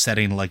in a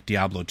setting like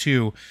Diablo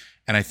 2.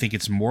 And I think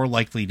it's more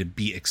likely to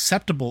be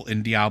acceptable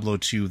in Diablo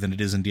 2 than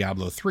it is in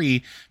Diablo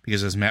 3,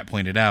 because as Matt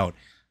pointed out,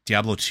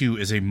 Diablo 2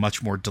 is a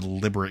much more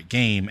deliberate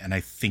game, and I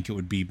think it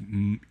would be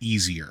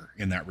easier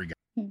in that regard.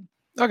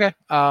 Okay.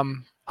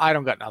 I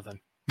don't got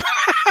nothing.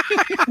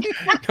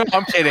 No,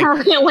 I'm kidding.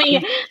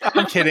 Really?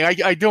 I'm kidding.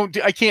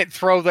 I can't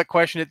throw that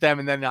question at them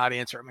and then not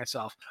answer it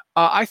myself.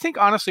 I think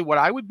honestly, what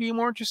I would be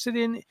more interested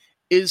in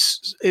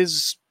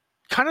is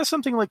kind of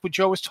something like what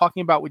Joe was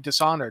talking about with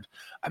Dishonored.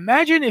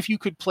 Imagine if you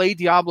could play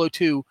Diablo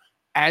 2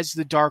 as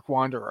the Dark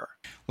Wanderer.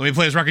 Let me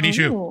play as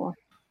Rakadishu.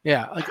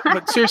 Yeah,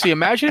 but seriously,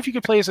 imagine if you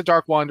could play as a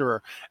Dark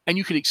Wanderer and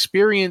you could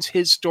experience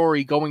his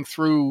story going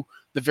through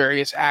the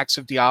various acts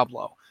of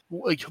Diablo,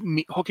 like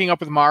hooking up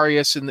with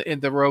Marius in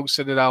the Rogue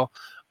Citadel,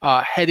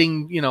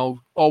 heading,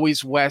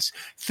 always west,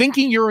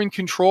 thinking you're in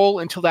control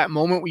until that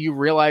moment where you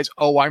realize,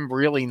 oh, I'm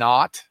really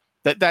not.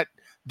 That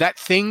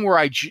thing where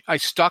I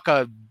stuck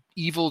a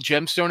evil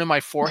gemstone in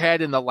my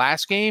forehead in the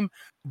last game,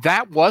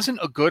 that wasn't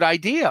a good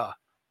idea.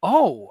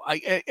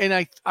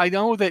 I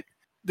know that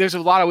there's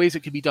a lot of ways it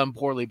could be done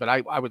poorly, but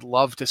I would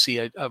love to see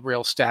a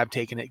real stab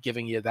taken at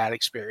giving you that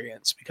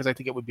experience, because I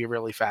think it would be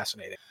really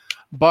fascinating.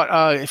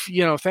 But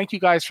thank you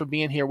guys for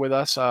being here with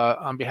us.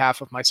 On behalf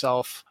of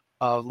myself,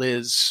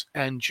 Liz,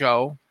 and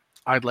Joe,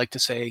 I'd like to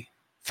say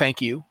thank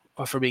you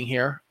for being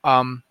here.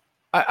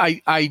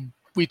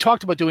 We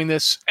talked about doing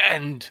this,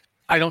 and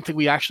I don't think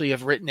we actually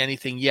have written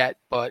anything yet,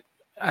 but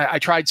I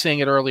tried saying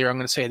it earlier. I'm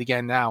going to say it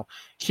again now.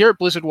 Here at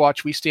Blizzard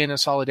Watch, we stand in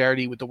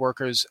solidarity with the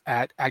workers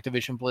at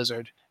Activision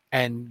Blizzard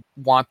and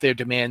want their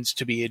demands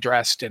to be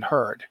addressed and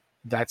heard.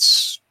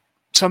 That's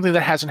something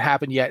that hasn't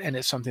happened yet, and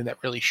it's something that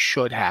really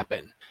should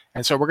happen.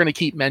 And so we're going to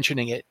keep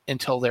mentioning it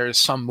until there is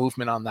some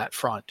movement on that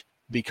front,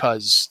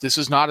 because this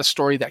is not a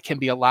story that can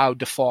be allowed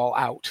to fall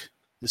out.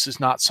 This is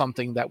not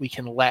something that we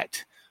can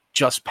let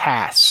just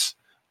pass.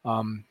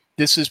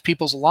 This is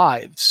people's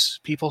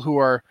lives, people who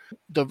are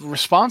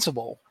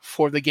responsible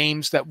for the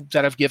games that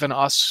have given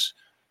us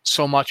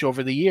so much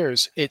over the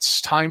years.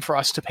 It's time for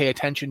us to pay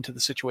attention to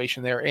the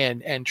situation they're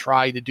in and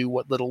try to do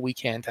what little we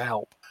can to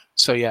help.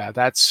 So yeah,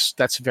 that's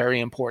very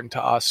important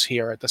to us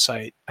here at the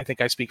site. I think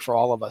I speak for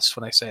all of us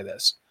when I say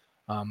this.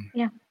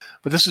 Yeah.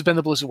 But this has been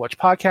the Blizzard Watch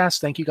podcast.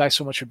 Thank you guys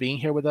so much for being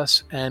here with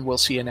us, and we'll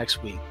see you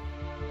next week.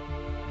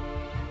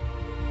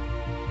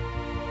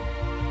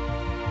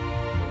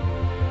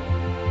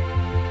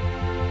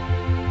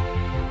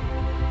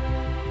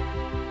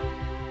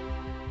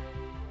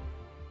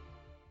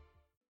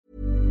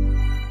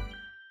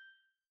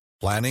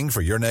 Planning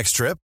for your next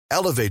trip?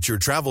 Elevate your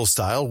travel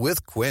style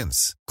with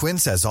Quince.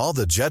 Quince has all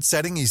the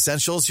jet-setting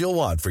essentials you'll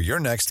want for your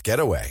next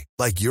getaway,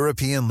 like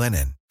European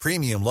linen,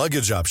 premium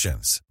luggage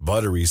options,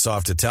 buttery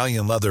soft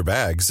Italian leather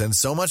bags, and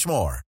so much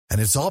more.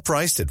 And it's all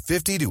priced at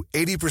 50 to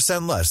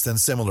 80% less than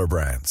similar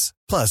brands.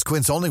 Plus,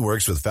 Quince only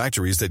works with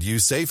factories that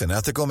use safe and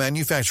ethical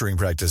manufacturing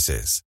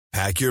practices.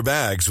 Pack your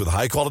bags with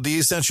high-quality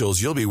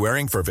essentials you'll be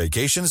wearing for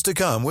vacations to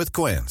come with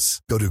Quince.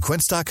 Go to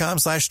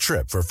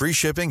quince.com/trip for free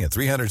shipping and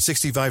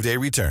 365-day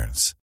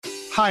returns.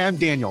 Hi, I'm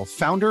Daniel,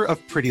 founder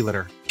of Pretty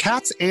Litter.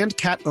 Cats and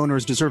cat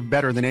owners deserve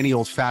better than any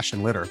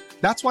old-fashioned litter.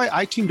 That's why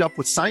I teamed up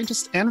with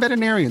scientists and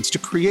veterinarians to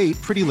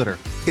create Pretty Litter.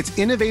 Its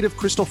innovative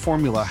crystal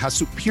formula has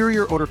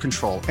superior odor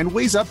control and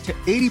weighs up to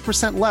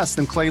 80% less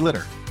than clay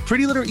litter.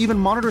 Pretty Litter even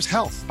monitors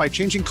health by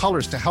changing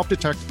colors to help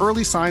detect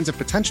early signs of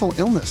potential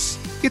illness.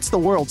 It's the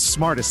world's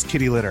smartest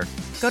kitty litter.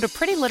 Go to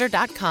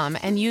prettylitter.com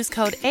and use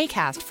code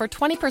ACAST for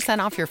 20%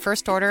 off your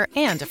first order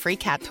and a free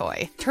cat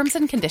toy. Terms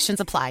and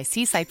conditions apply.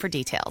 See site for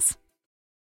details.